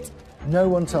a bit? No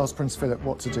one tells Prince Philip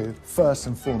what to do, first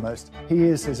and foremost. He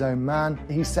is his own man.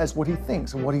 He says what he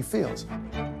thinks and what he feels.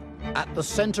 At the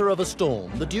centre of a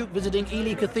storm, the Duke visiting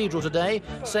Ely Cathedral today,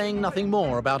 saying nothing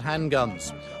more about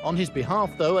handguns. On his behalf,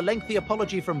 though, a lengthy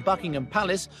apology from Buckingham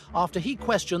Palace after he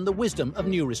questioned the wisdom of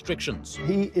new restrictions.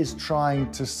 He is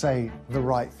trying to say the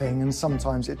right thing, and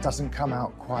sometimes it doesn't come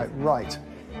out quite right.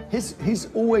 He's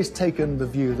always taken the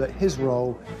view that his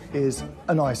role is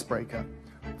an icebreaker.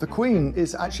 The Queen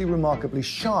is actually remarkably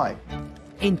shy.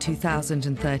 In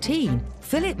 2013,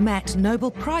 Philip met Nobel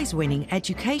Prize-winning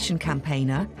education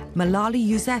campaigner Malala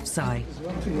Yousafzai. There's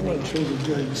one thing about children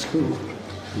going to school.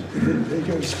 They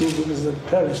go to school because the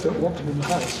parents don't want them in the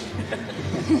house.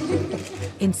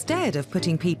 Instead of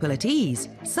putting people at ease,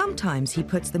 sometimes he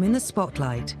puts them in the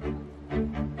spotlight.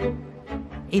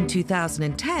 In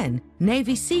 2010,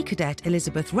 Navy Sea Cadet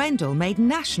Elizabeth Rendell made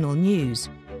national news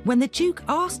when the Duke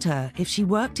asked her if she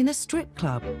worked in a strip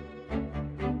club.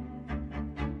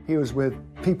 He was with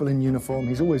people in uniform.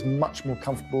 He's always much more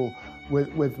comfortable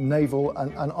with naval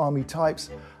and army types.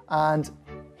 And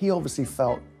he obviously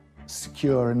felt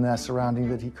secure in their surrounding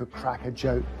that he could crack a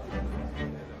joke.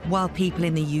 While people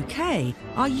in the UK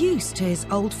are used to his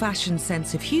old-fashioned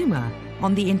sense of humour,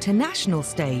 on the international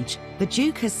stage, the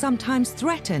Duke has sometimes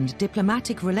threatened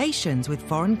diplomatic relations with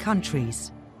foreign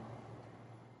countries.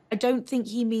 I don't think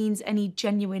he means any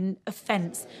genuine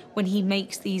offence when he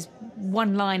makes these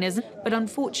one-liners, but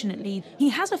unfortunately, he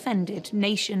has offended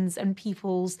nations and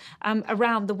peoples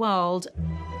around the world.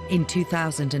 In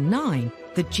 2009,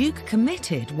 the Duke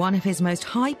committed one of his most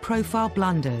high-profile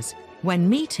blunders when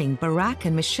meeting Barack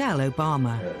and Michelle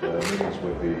Obama. Meetings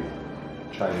with the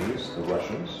Chinese, the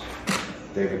Russians,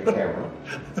 David Cameron.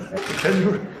 Can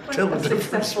you tell the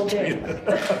difference between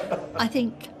I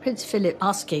think Prince Philip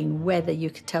asking whether you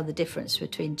could tell the difference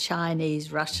between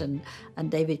Chinese, Russian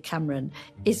and David Cameron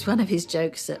is one of his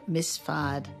jokes that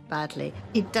misfired badly.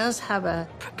 It does have a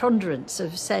preponderance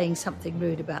of saying something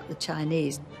rude about the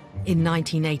Chinese. In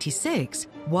 1986,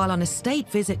 while on a state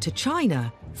visit to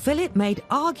China, Philip made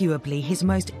arguably his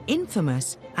most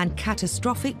infamous and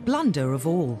catastrophic blunder of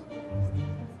all.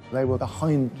 They were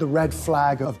behind the red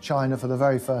flag of China for the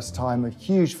very first time, a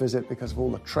huge visit because of all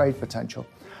the trade potential.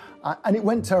 And it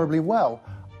went terribly well,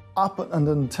 up and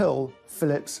until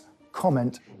Philip's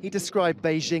comment. He described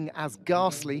Beijing as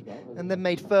ghastly and then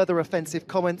made further offensive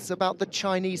comments about the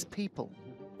Chinese people.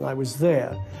 I was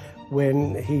there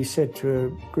when he said to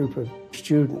a group of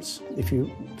students, if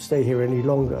you stay here any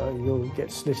longer, you'll get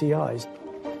slitty eyes.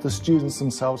 The students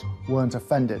themselves weren't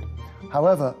offended.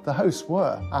 However, the hosts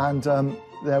were, and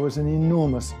there was an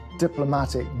enormous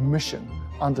diplomatic mission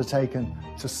undertaken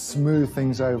to smooth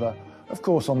things over. Of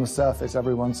course, on the surface,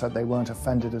 everyone said they weren't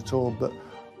offended at all, but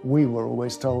we were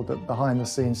always told that behind the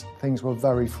scenes, things were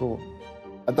very fraught.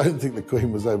 I don't think the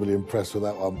Queen was overly impressed with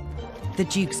that one. The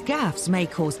Duke's gaffes may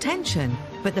cause tension,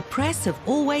 but the press have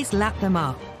always lapped them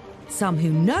up. Some who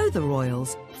know the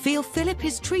royals feel Philip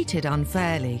is treated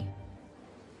unfairly.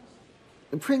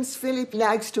 Prince Philip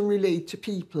likes to relate to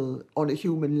people on a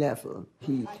human level.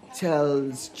 He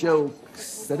tells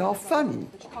jokes that are funny.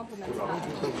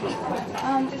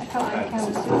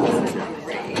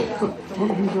 What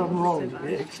have you done wrong to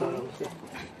be exiled?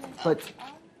 But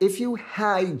if you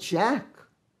hijack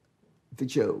the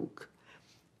joke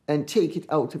and take it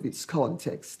out of its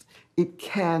context, it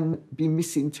can be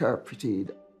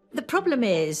misinterpreted. The problem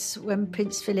is when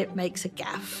Prince Philip makes a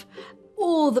gaffe,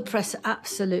 all the press are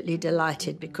absolutely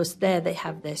delighted because there they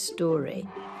have their story.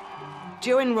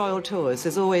 During royal tours,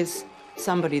 there's always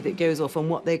somebody that goes off on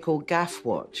what they call gaff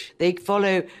watch. They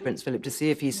follow Prince Philip to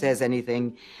see if he says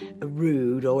anything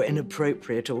rude or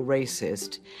inappropriate or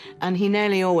racist. And he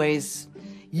nearly always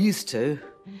used to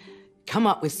come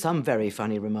up with some very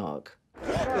funny remark.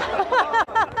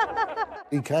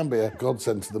 He can be a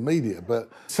godsend to the media,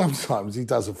 but sometimes he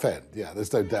does offend. Yeah,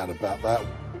 there's no doubt about that.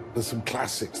 There's some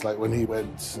classics, like when he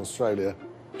went to Australia.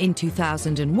 In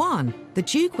 2001, the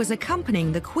Duke was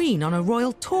accompanying the Queen on a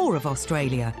royal tour of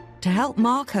Australia to help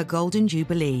mark her Golden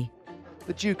Jubilee.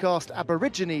 The Duke asked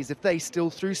Aborigines if they still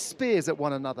threw spears at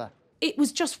one another. It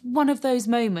was just one of those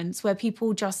moments where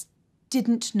people just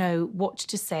didn't know what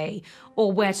to say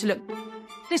or where to look.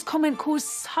 This comment caused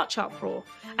such uproar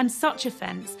and such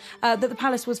offence that the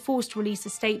palace was forced to release a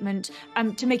statement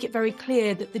to make it very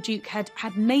clear that the Duke had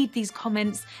made these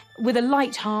comments with a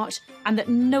light heart and that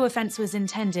no offence was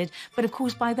intended. But of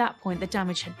course, by that point, the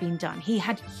damage had been done. He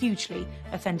had hugely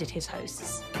offended his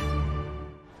hosts.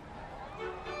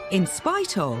 In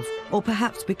spite of, or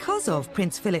perhaps because of,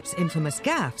 Prince Philip's infamous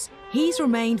gaffes, he's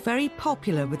remained very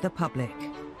popular with the public.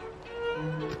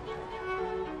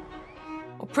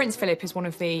 Well, Prince Philip is one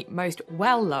of the most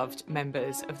well-loved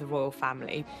members of the royal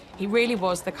family. He really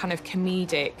was the kind of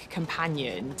comedic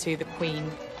companion to the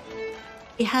Queen.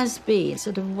 He has been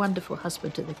sort of a wonderful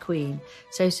husband to the Queen,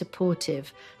 so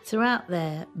supportive throughout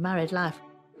their married life.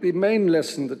 The main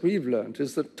lesson that we've learned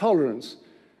is that tolerance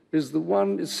is the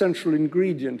one essential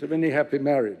ingredient of any happy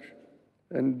marriage.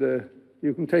 And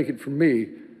you can take it from me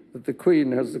that the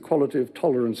Queen has the quality of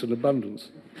tolerance and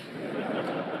abundance.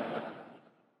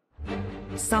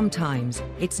 Sometimes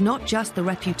it's not just the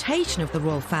reputation of the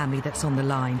royal family that's on the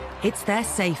line, it's their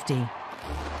safety.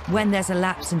 When there's a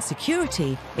lapse in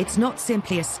security, it's not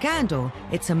simply a scandal,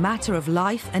 it's a matter of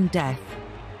life and death.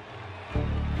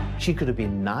 She could have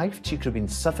been knifed, she could have been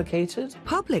suffocated.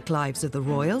 Public lives of the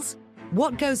royals,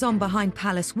 what goes on behind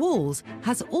palace walls,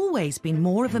 has always been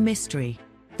more of a mystery.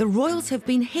 The royals have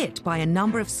been hit by a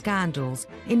number of scandals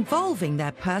involving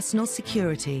their personal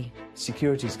security.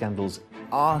 Security scandals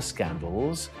are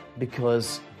scandals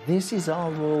because this is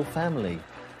our royal family.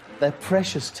 They're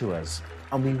precious to us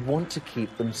and we want to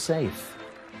keep them safe.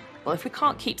 Well, if we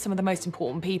can't keep some of the most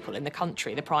important people in the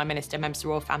country, the Prime Minister, members of the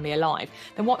royal family, alive,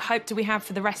 then what hope do we have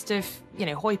for the rest of,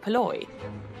 hoi polloi?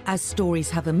 As stories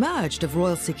have emerged of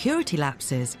royal security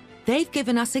lapses, they've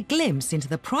given us a glimpse into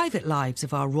the private lives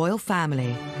of our royal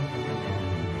family.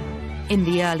 In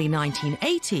the early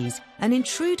 1980s, an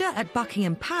intruder at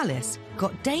Buckingham Palace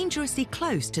got dangerously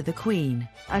close to the Queen.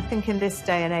 I think in this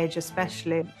day and age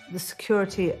especially, the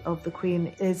security of the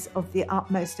Queen is of the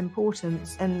utmost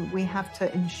importance, and we have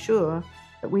to ensure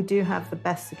that we do have the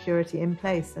best security in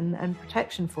place and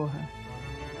protection for her.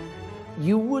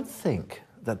 You would think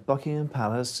that Buckingham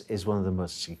Palace is one of the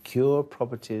most secure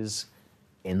properties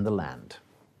in the land.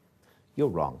 You're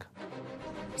wrong.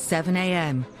 7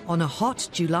 a.m. on a hot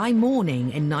July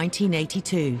morning in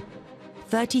 1982.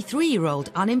 33-year-old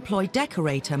unemployed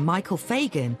decorator Michael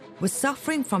Fagan was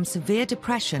suffering from severe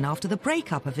depression after the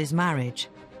breakup of his marriage.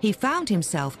 He found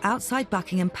himself outside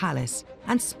Buckingham Palace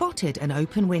and spotted an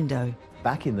open window.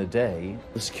 Back in the day,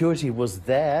 the security was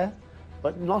there,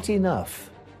 but not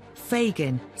enough.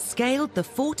 Fagan scaled the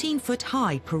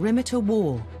 14-foot-high perimeter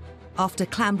wall. After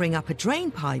clambering up a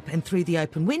drain pipe and through the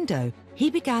open window, he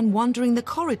began wandering the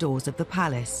corridors of the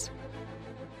palace.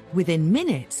 Within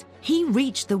minutes, he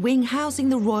reached the wing housing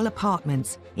the royal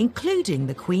apartments, including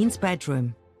the Queen's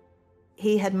bedroom.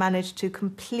 He had managed to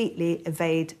completely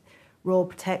evade royal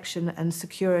protection and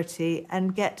security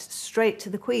and get straight to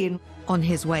the Queen. On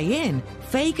his way in,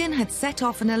 Fagan had set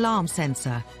off an alarm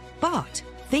sensor, but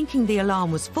thinking the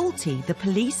alarm was faulty, the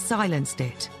police silenced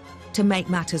it. To make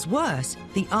matters worse,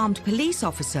 the armed police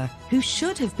officer, who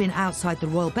should have been outside the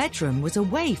royal bedroom, was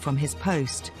away from his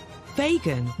post.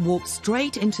 Fagan walked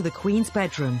straight into the Queen's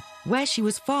bedroom, where she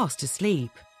was fast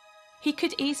asleep. He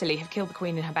could easily have killed the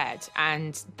Queen in her bed,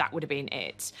 and that would have been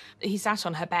it. He sat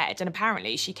on her bed, and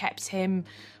apparently she kept him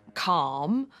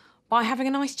calm by having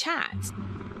a nice chat.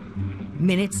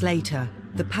 Minutes later,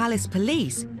 the palace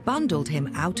police bundled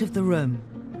him out of the room.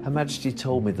 Her Majesty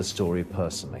told me the story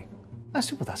personally. I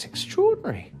said, well, that's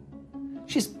extraordinary.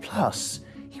 Plus,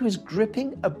 he was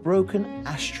gripping a broken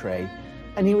ashtray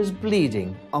and he was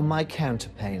bleeding on my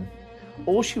counterpane.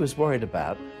 All she was worried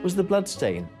about was the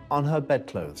bloodstain on her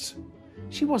bedclothes.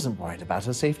 She wasn't worried about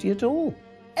her safety at all.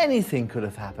 Anything could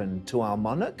have happened to our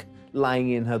monarch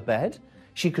lying in her bed.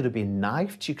 She could have been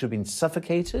knifed, she could have been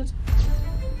suffocated.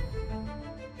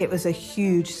 It was a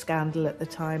huge scandal at the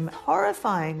time,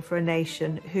 horrifying for a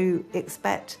nation who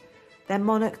expect their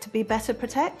monarch to be better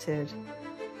protected.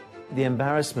 The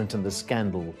embarrassment and the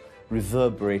scandal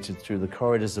reverberated through the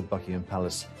corridors of Buckingham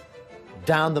Palace,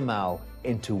 down the Mall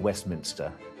into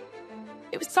Westminster.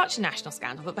 It was such a national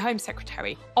scandal that the Home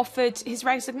Secretary offered his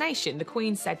resignation. The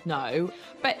Queen said no,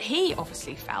 but he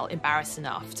obviously felt embarrassed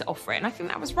enough to offer it, and I think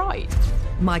that was right.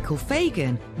 Michael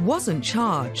Fagan wasn't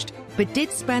charged, but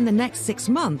did spend the next 6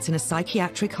 months in a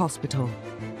psychiatric hospital.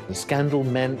 The scandal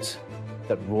meant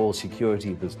that royal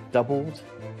security was doubled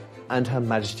and Her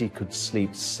Majesty could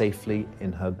sleep safely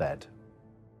in her bed.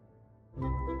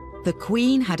 The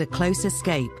Queen had a close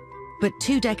escape, but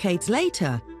 2 decades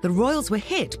later, the royals were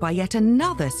hit by yet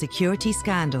another security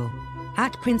scandal.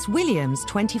 at Prince William's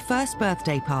 21st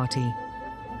birthday party.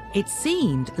 It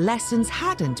seemed lessons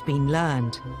hadn't been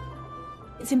learned.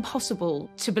 It's impossible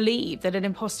to believe that an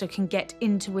imposter can get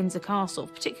into Windsor Castle,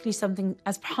 particularly something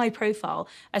as high profile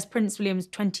as Prince William's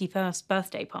 21st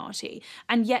birthday party,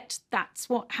 and yet that's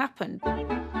what happened.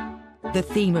 The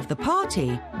theme of the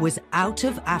party was Out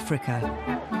of Africa.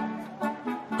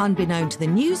 Unbeknown to the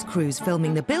news crews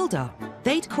filming the build-up,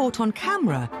 they'd caught on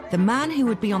camera the man who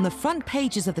would be on the front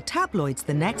pages of the tabloids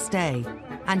the next day.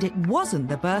 And it wasn't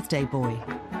the birthday boy.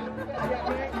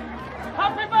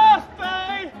 Happy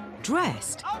birthday!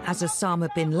 Dressed as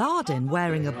Osama bin Laden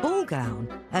wearing a ball gown,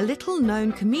 a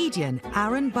little-known comedian,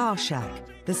 Aaron Barshak,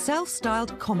 the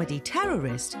self-styled comedy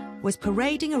terrorist, was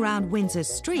parading around Windsor's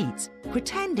streets,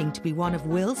 pretending to be one of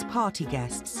Will's party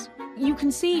guests. You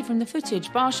can see from the footage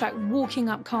Barshak walking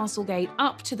up Castlegate,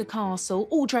 up to the castle,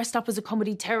 all dressed up as a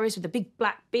comedy terrorist with a big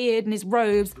black beard and his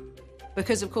robes.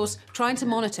 Because, of course, trying to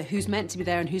monitor who's meant to be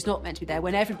there and who's not meant to be there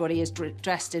when everybody is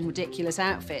dressed in ridiculous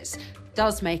outfits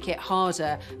does make it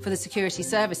harder for the security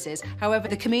services. However,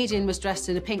 the comedian was dressed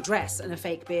in a pink dress and a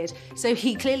fake beard, so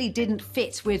he clearly didn't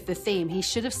fit with the theme. He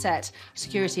should have set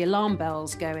security alarm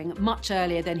bells going much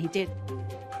earlier than he did.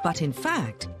 But in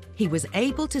fact, he was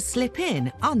able to slip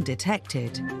in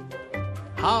undetected.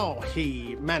 How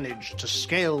he managed to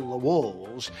scale the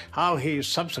walls, how he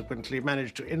subsequently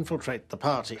managed to infiltrate the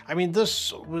party. I mean,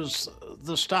 this was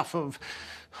the stuff of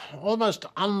almost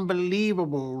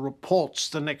unbelievable reports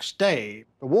the next day.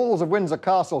 The walls of Windsor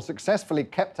Castle successfully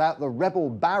kept out the rebel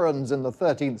barons in the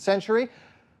 13th century,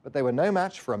 but they were no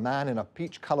match for a man in a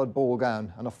peach-coloured ball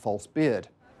gown and a false beard.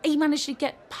 He managed to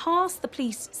get past the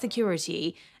police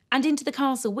security and into the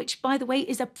castle, which, by the way,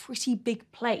 is a pretty big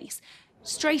place.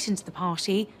 Straight into the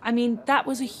party. I mean, that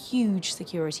was a huge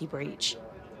security breach.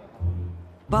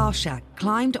 Barshak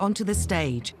climbed onto the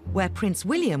stage where Prince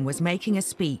William was making a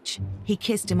speech. He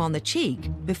kissed him on the cheek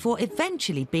before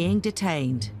eventually being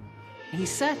detained. He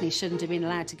certainly shouldn't have been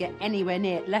allowed to get anywhere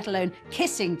near, let alone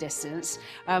kissing distance,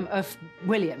 of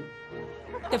William.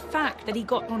 The fact that he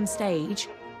got on stage,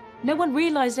 no one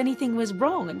realised anything was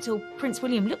wrong until Prince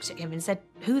William looked at him and said,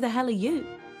 "Who the hell are you?"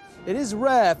 It is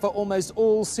rare for almost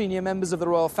all senior members of the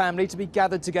royal family to be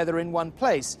gathered together in one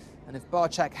place. And if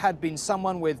Barshak had been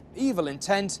someone with evil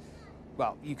intent,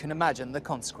 well, you can imagine the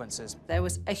consequences. There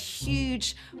was a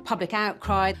huge public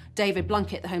outcry. David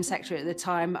Blunkett, the Home Secretary at the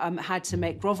time, had to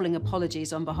make grovelling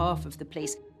apologies on behalf of the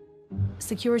police.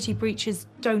 Security breaches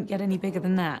don't get any bigger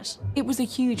than that. It was a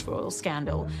huge royal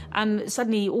scandal, and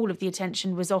suddenly all of the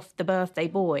attention was off the birthday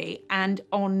boy and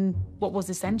on what was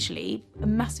essentially a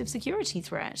massive security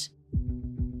threat.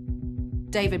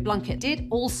 David Blunkett did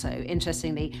also,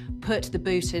 interestingly, put the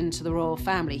boot into the royal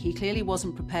family. He clearly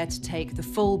wasn't prepared to take the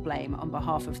full blame on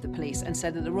behalf of the police and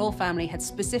said that the royal family had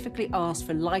specifically asked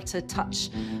for lighter touch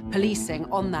policing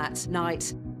on that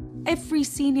night. Every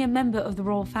senior member of the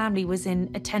royal family was in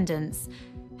attendance.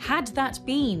 Had that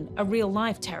been a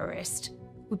real-life terrorist,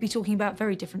 we'd be talking about a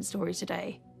very different story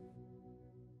today.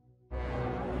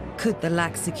 Could the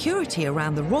lax security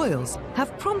around the royals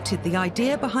have prompted the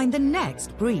idea behind the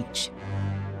next breach?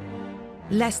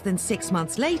 Less than 6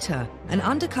 months later, an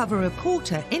undercover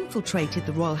reporter infiltrated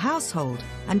the royal household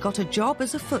and got a job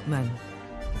as a footman.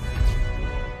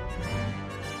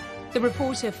 The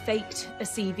reporter faked a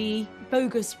CV,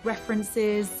 bogus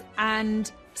references,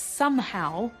 and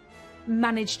somehow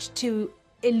managed to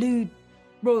elude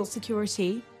royal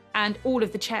security and all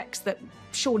of the checks that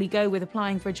surely go with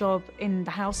applying for a job in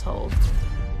the household.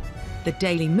 The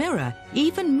Daily Mirror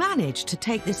even managed to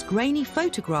take this grainy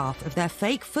photograph of their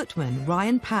fake footman,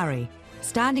 Ryan Parry,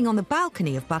 standing on the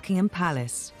balcony of Buckingham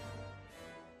Palace.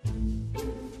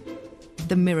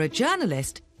 The Mirror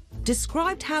journalist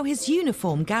described how his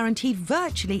uniform guaranteed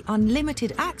virtually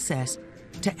unlimited access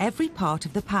to every part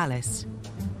of the palace.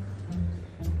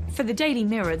 For the Daily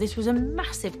Mirror, this was a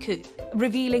massive coup,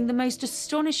 revealing the most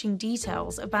astonishing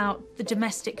details about the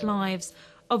domestic lives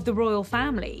of the royal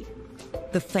family.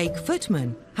 The fake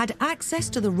footman had access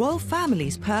to the royal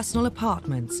family's personal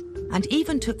apartments and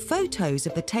even took photos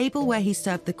of the table where he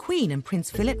served the Queen and Prince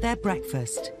Philip their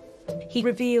breakfast. He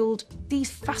revealed these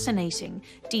fascinating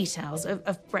details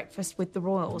of breakfast with the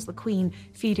royals, the Queen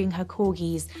feeding her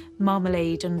corgis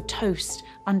marmalade and toast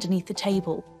underneath the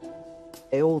table.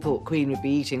 They all thought Queen would be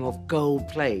eating off gold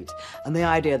plate, and the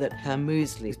idea that her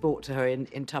muesli was brought to her in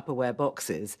Tupperware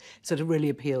boxes sort of really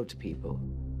appealed to people.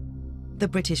 The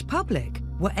British public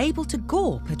were able to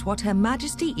gawp at what Her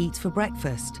Majesty eats for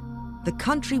breakfast. The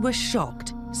country was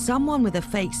shocked someone with a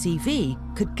fake CV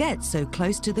could get so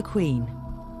close to the Queen.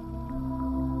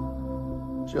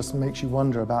 Just makes you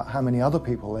wonder about how many other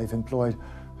people they've employed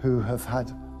who have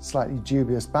had slightly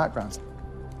dubious backgrounds.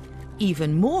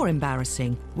 Even more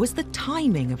embarrassing was the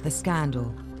timing of the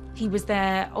scandal. He was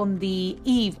there on the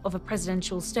eve of a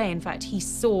presidential stay. In fact, he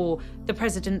saw the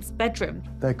president's bedroom.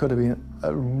 There could have been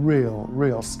a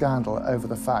real scandal over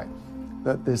the fact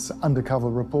that this undercover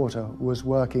reporter was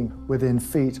working within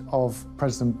feet of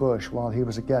President Bush while he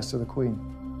was a guest of the Queen.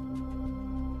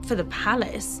 For the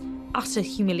palace, utter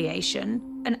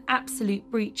humiliation, an absolute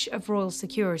breach of royal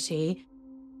security.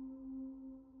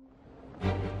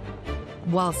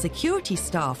 While security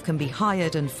staff can be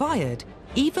hired and fired,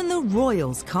 even the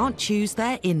royals can't choose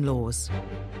their in-laws.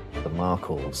 The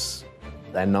Markles,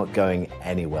 they're not going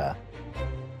anywhere.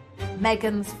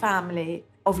 Meghan's family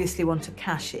obviously want to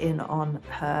cash in on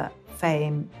her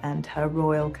fame and her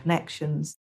royal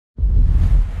connections.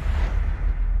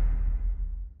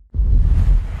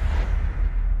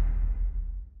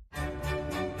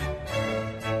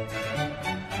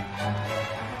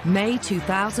 May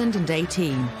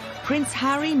 2018. Prince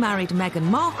Harry married Meghan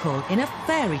Markle in a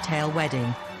fairy tale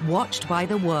wedding, watched by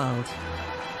the world.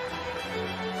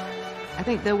 I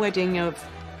think the wedding of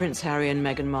Prince Harry and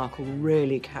Meghan Markle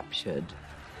really captured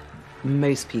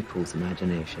most people's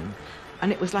imagination,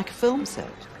 and it was like a film set.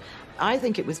 I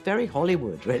think it was very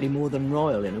Hollywood, really, more than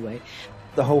royal in a way.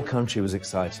 The whole country was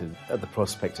excited at the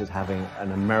prospect of having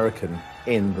an American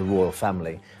in the royal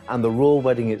family, and the royal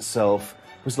wedding itself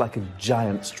was like a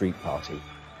giant street party.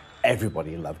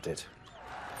 Everybody loved it.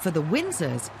 For the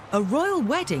Windsors, a royal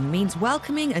wedding means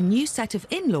welcoming a new set of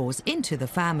in-laws into the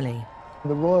family.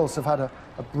 The royals have had a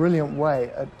brilliant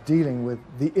way at dealing with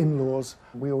the in-laws.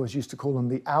 We always used to call them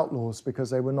the outlaws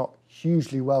because they were not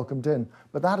hugely welcomed in.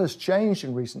 But that has changed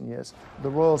in recent years. The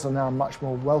royals are now much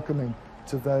more welcoming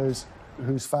to those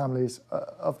whose families,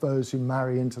 of those who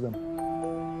marry into them.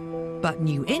 But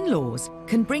new in-laws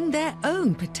can bring their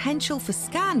own potential for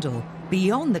scandal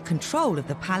beyond the control of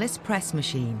the palace press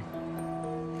machine.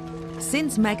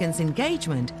 Since Meghan's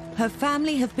engagement, her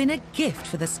family have been a gift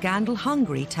for the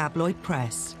scandal-hungry tabloid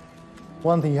press.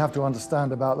 One thing you have to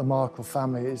understand about the Markle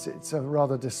family is it's a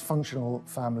rather dysfunctional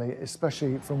family,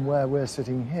 especially from where we're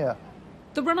sitting here.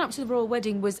 The run-up to the royal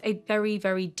wedding was a very,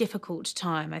 very difficult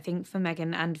time, I think, for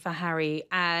Meghan and for Harry,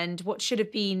 and what should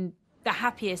have been the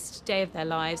happiest day of their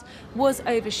lives was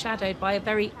overshadowed by a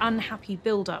very unhappy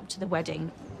build-up to the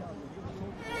wedding.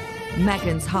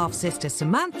 Meghan's half-sister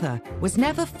Samantha was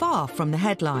never far from the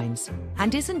headlines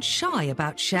and isn't shy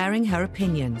about sharing her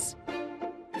opinions.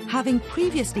 Having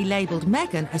previously labelled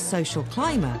Meghan a social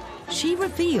climber, she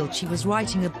revealed she was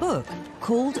writing a book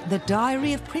called The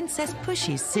Diary of Princess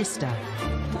Pushy's Sister.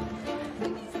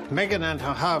 Meghan and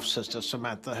her half-sister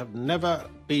Samantha have never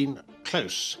been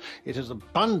close. It is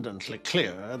abundantly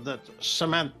clear that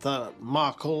Samantha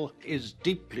Markle is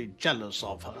deeply jealous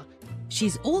of her.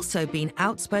 She's also been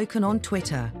outspoken on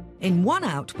Twitter, in one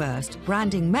outburst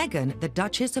branding Meghan the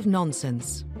Duchess of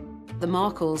Nonsense. The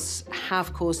Markles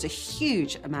have caused a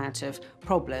huge amount of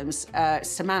problems.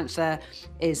 Samantha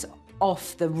is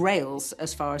off the rails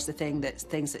as far as the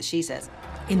things that she says.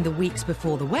 In the weeks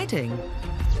before the wedding,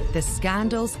 the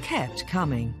scandals kept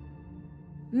coming.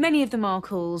 Many of the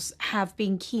Markles have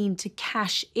been keen to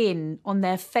cash in on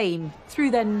their fame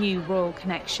through their new royal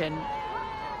connection.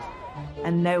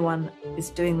 And no one is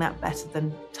doing that better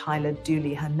than Tyler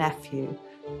Dooley, her nephew,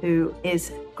 who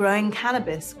is growing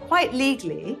cannabis quite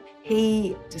legally.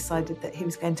 He decided that he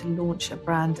was going to launch a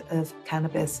brand of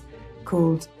cannabis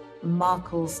called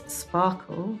Markle's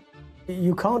Sparkle.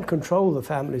 You can't control the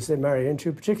families they marry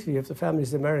into, particularly if the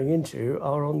families they're marrying into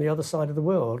are on the other side of the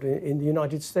world, in the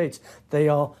United States. They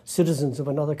are citizens of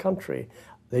another country.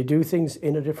 They do things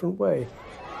in a different way.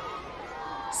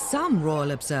 Some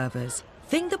royal observers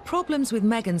think the problems with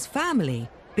Meghan's family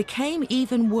became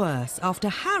even worse after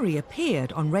Harry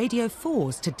appeared on Radio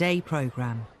 4's Today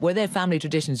programme. Were there family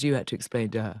traditions you had to explain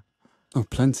to her? Oh,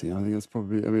 plenty. I think it's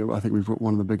probably. I think we've got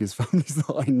one of the biggest families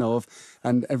that I know of,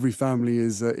 and every family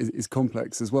is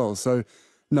complex as well. So,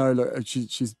 no, look,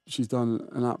 she's done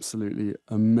an absolutely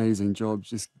amazing job.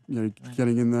 Just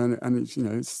getting in there, and it's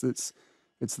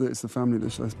the family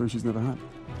that I suppose she's never had.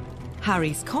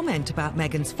 Harry's comment about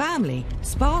Meghan's family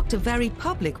sparked a very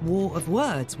public war of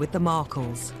words with the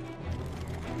Markles.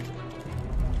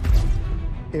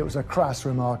 It was a crass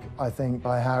remark, I think,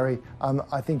 by Harry.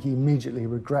 I think he immediately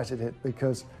regretted it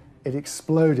because it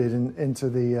exploded into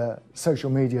the social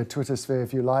media, Twitter sphere,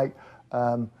 if you like.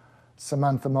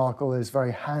 Samantha Markle is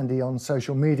very handy on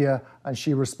social media, and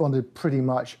she responded pretty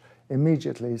much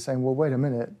immediately, saying, well, wait a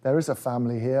minute, there is a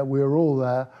family here. We were all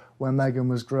there when Meghan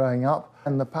was growing up,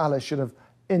 and the palace should have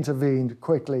intervened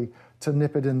quickly to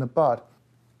nip it in the bud.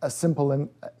 A simple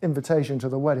invitation to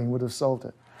the wedding would have solved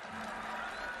it.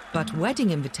 But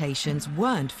wedding invitations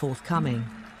weren't forthcoming.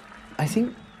 I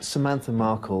think Samantha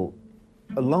Markle,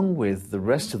 along with the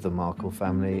rest of the Markle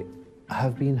family,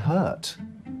 have been hurt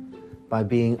by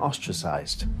being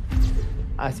ostracized.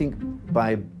 I think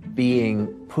by being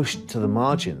pushed to the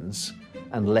margins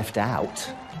and left out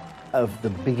of the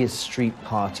biggest street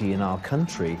party in our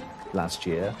country last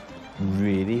year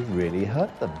really, really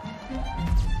hurt them.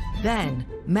 Then,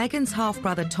 Meghan's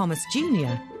half-brother Thomas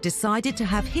Jr. decided to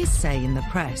have his say in the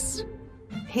press.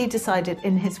 He decided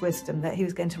in his wisdom that he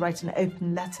was going to write an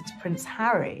open letter to Prince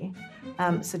Harry,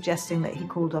 suggesting that he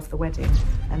called off the wedding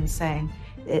and saying,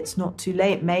 it's not too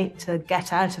late, mate, to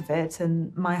get out of it,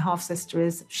 and my half-sister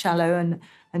is shallow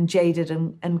and jaded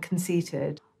and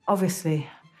conceited. Obviously,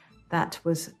 that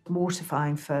was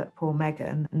mortifying for poor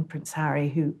Meghan and Prince Harry,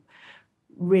 who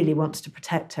really wants to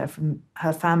protect her from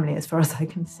her family, as far as I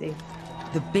can see.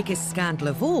 The biggest scandal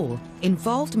of all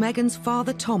involved Meghan's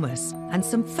father Thomas and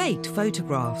some faked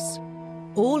photographs.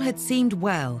 All had seemed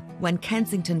well when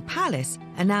Kensington Palace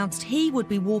announced he would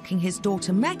be walking his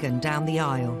daughter Meghan down the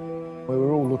aisle. We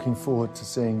were all looking forward to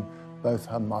seeing both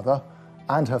her mother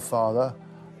and her father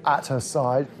at her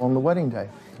side on the wedding day.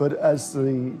 But as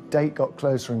the date got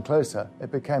closer and closer,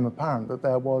 it became apparent that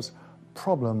there was a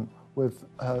problem with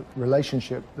her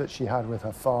relationship that she had with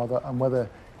her father and whether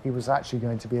he was actually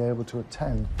going to be able to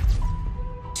attend.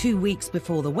 2 weeks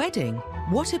before the wedding,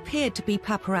 what appeared to be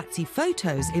paparazzi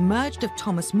photos emerged of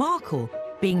Thomas Markle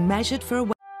being measured for a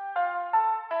wedding.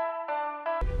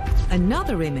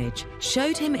 Another image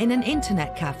showed him in an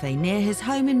internet cafe near his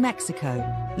home in Mexico,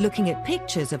 looking at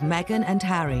pictures of Meghan and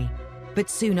Harry. But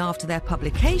soon after their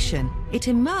publication, it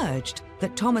emerged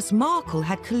that Thomas Markle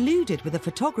had colluded with a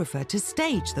photographer to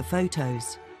stage the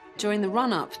photos. During the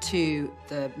run-up to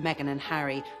the Meghan and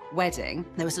Harry wedding,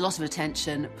 there was a lot of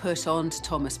attention put on to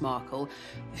Thomas Markle,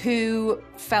 who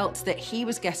felt that he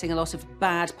was getting a lot of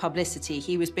bad publicity.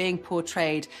 He was being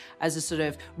portrayed as a sort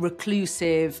of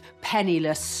reclusive,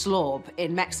 penniless slob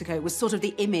in Mexico. It was sort of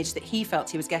the image that he felt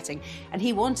he was getting, and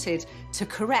he wanted to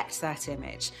correct that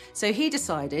image. So he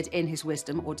decided, in his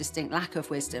wisdom, or distinct lack of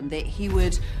wisdom, that he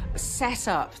would set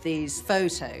up these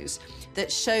photos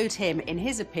that showed him, in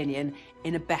his opinion,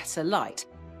 in a better light.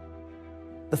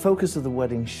 The focus of the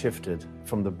wedding shifted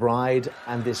from the bride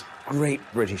and this great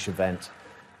British event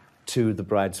to the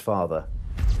bride's father.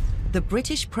 The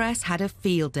British press had a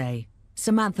field day.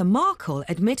 Samantha Markle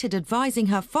admitted advising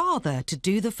her father to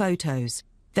do the photos.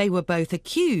 They were both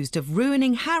accused of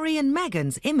ruining Harry and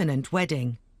Meghan's imminent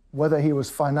wedding. Whether he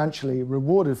was financially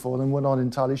rewarded for them, we're not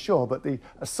entirely sure, but the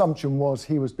assumption was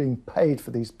he was being paid for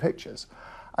these pictures.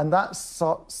 And that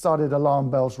started alarm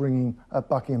bells ringing at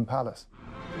Buckingham Palace.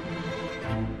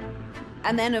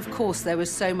 And then, of course, there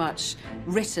was so much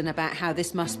written about how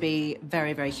this must be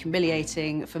very, very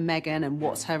humiliating for Meghan and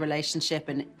what's her relationship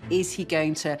and is he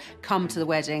going to come to the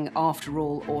wedding after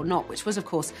all or not, which was, of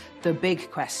course, the big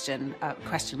question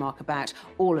mark about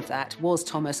all of that. Was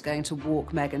Thomas going to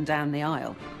walk Meghan down the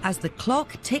aisle? As the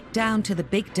clock ticked down to the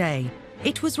big day,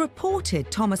 it was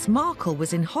reported Thomas Markle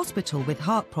was in hospital with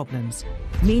heart problems,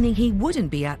 meaning he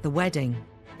wouldn't be at the wedding.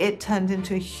 It turned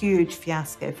into a huge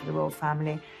fiasco for the royal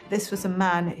family. This was a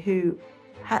man who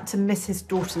had to miss his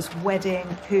daughter's wedding,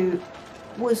 who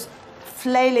was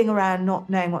flailing around not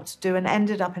knowing what to do and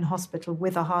ended up in hospital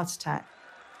with a heart attack.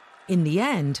 In the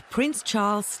end, Prince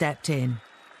Charles stepped in.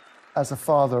 As a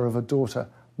father of a daughter,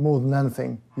 more than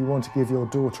anything, you want to give your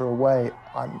daughter away,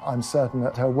 I'm certain,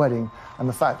 at her wedding, and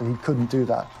the fact that he couldn't do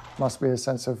that must be a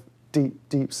sense of deep,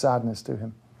 deep sadness to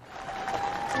him.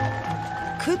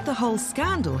 Could the whole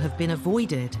scandal have been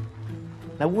avoided?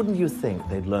 Now, wouldn't you think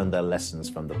they'd learned their lessons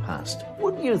from the past?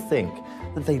 Wouldn't you think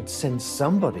that they'd send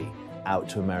somebody out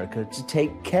to America to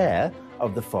take care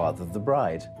of the father of the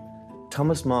bride?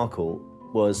 Thomas Markle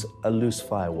was a loose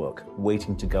firework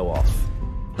waiting to go off.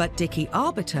 But Dickie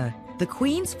Arbiter, the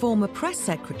Queen's former press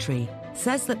secretary,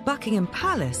 says that Buckingham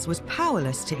Palace was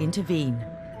powerless to intervene.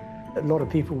 A lot of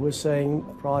people were saying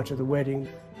prior to the wedding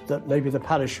that maybe the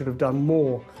palace should have done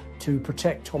more to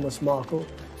protect Thomas Markle.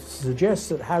 Suggests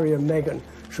that Harry and Meghan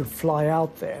should fly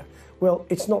out there. Well,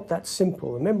 it's not that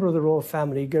simple. A member of the royal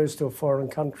family goes to a foreign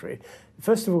country.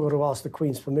 First of all, you've got to ask the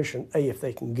Queen's permission, A, if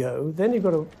they can go. Then you've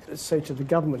got to say to the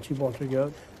government you want to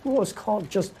go. Royals can't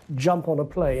just jump on a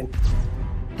plane.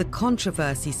 The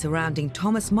controversy surrounding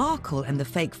Thomas Markle and the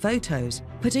fake photos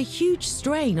put a huge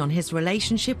strain on his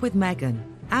relationship with Meghan,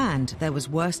 and there was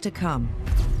worse to come.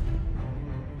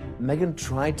 Meghan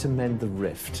tried to mend the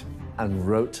rift and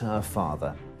wrote to her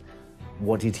father.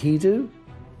 What did he do?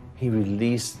 He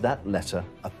released that letter,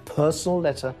 a personal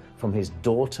letter from his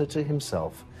daughter to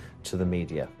himself, to the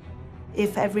media.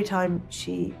 If every time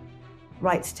she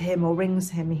writes to him or rings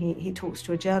him, he talks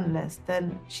to a journalist,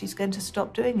 then she's going to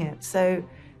stop doing it. So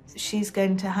she's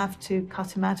going to have to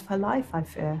cut him out of her life, I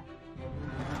fear.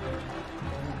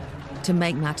 To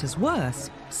make matters worse,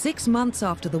 6 months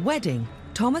after the wedding,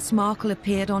 Thomas Markle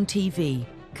appeared on TV,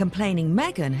 complaining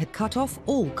Meghan had cut off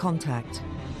all contact.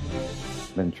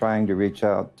 Been trying to reach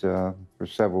out for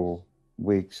several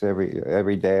weeks.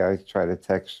 Every day I try to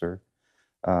text her.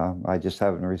 I just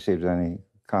haven't received any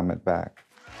comment back.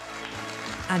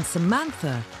 And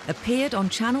Samantha appeared on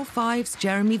Channel 5's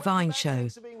Jeremy Vine show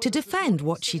to defend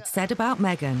what she'd said about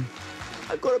Meghan.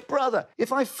 I've got a brother.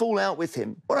 If I fall out with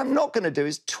him, what I'm not going to do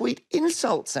is tweet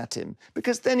insults at him,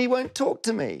 because then he won't talk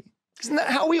to me. Isn't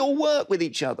that how we all work with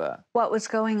each other? What was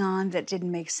going on that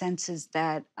didn't make sense is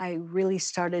that I really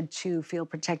started to feel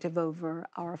protective over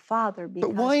our father.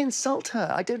 But why insult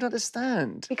her? I don't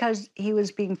understand. Because he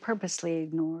was being purposely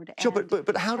ignored. Sure,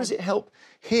 but how does it help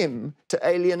him to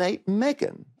alienate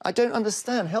Meghan? I don't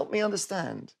understand. Help me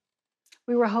understand.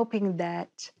 We were hoping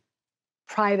that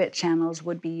private channels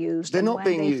would be used. They're not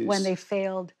being used. When they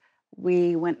failed,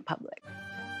 we went public.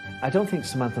 I don't think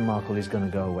Samantha Markle is going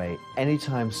to go away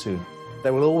anytime soon.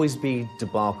 There will always be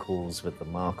debacles with the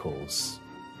Markles.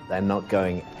 They're not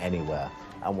going anywhere.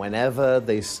 And whenever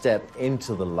they step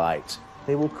into the light,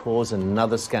 they will cause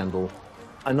another scandal,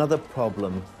 another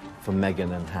problem for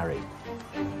Meghan and Harry.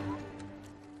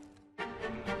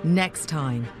 Next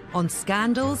time on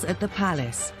Scandals at the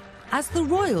Palace. As the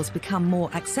royals become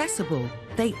more accessible,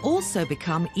 they also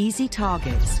become easy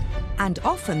targets, and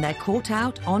often they're caught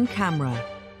out on camera.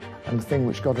 And the thing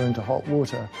which got her into hot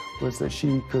water was that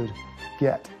she could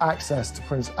get access to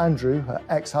Prince Andrew, her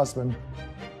ex-husband,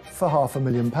 for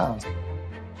 £500,000.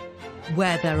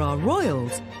 Where there are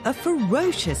royals, a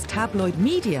ferocious tabloid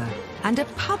media, and a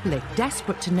public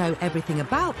desperate to know everything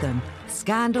about them,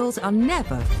 scandals are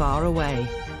never far away.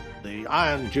 The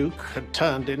Iron Duke had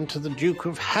turned into the Duke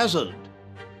of Hazzard.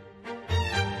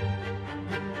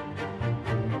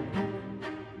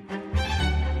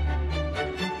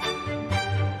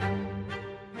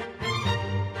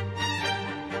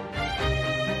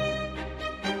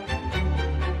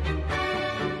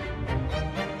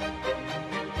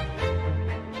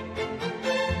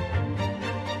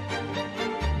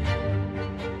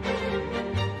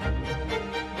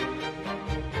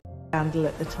 Scandal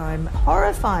at the time,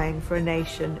 horrifying for a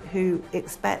nation who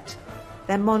expect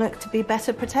their monarch to be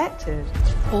better protected.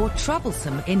 Or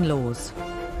troublesome in-laws.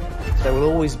 There will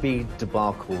always be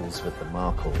debacles with the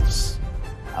Markles.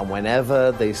 And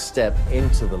whenever they step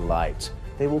into the light,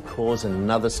 they will cause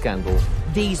another scandal.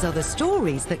 These are the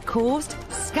stories that caused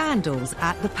scandals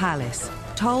at the palace,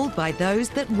 told by those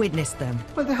that witnessed them.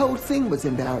 Well, the whole thing was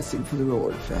embarrassing for the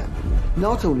royal family.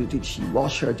 Not only did she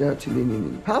wash her dirty linen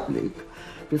in public,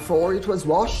 before it was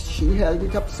washed, she held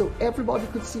it up so everybody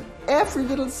could see every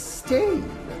little stain.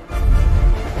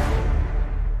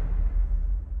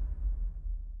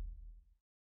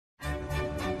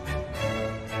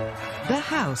 The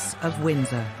House of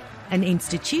Windsor, an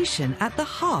institution at the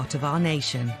heart of our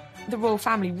nation. The royal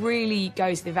family really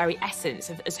goes to the very essence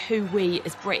of as who we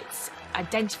as Brits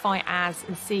identify as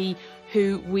and see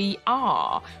who we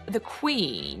are. The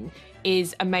Queen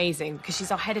is amazing because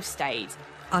she's our head of state.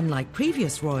 Unlike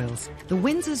previous royals, the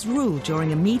Windsors rule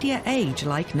during a media age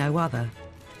like no other.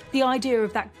 The idea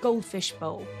of that goldfish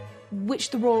bowl,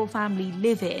 which the royal family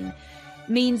live in,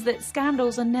 means that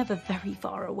scandals are never very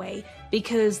far away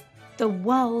because the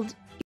world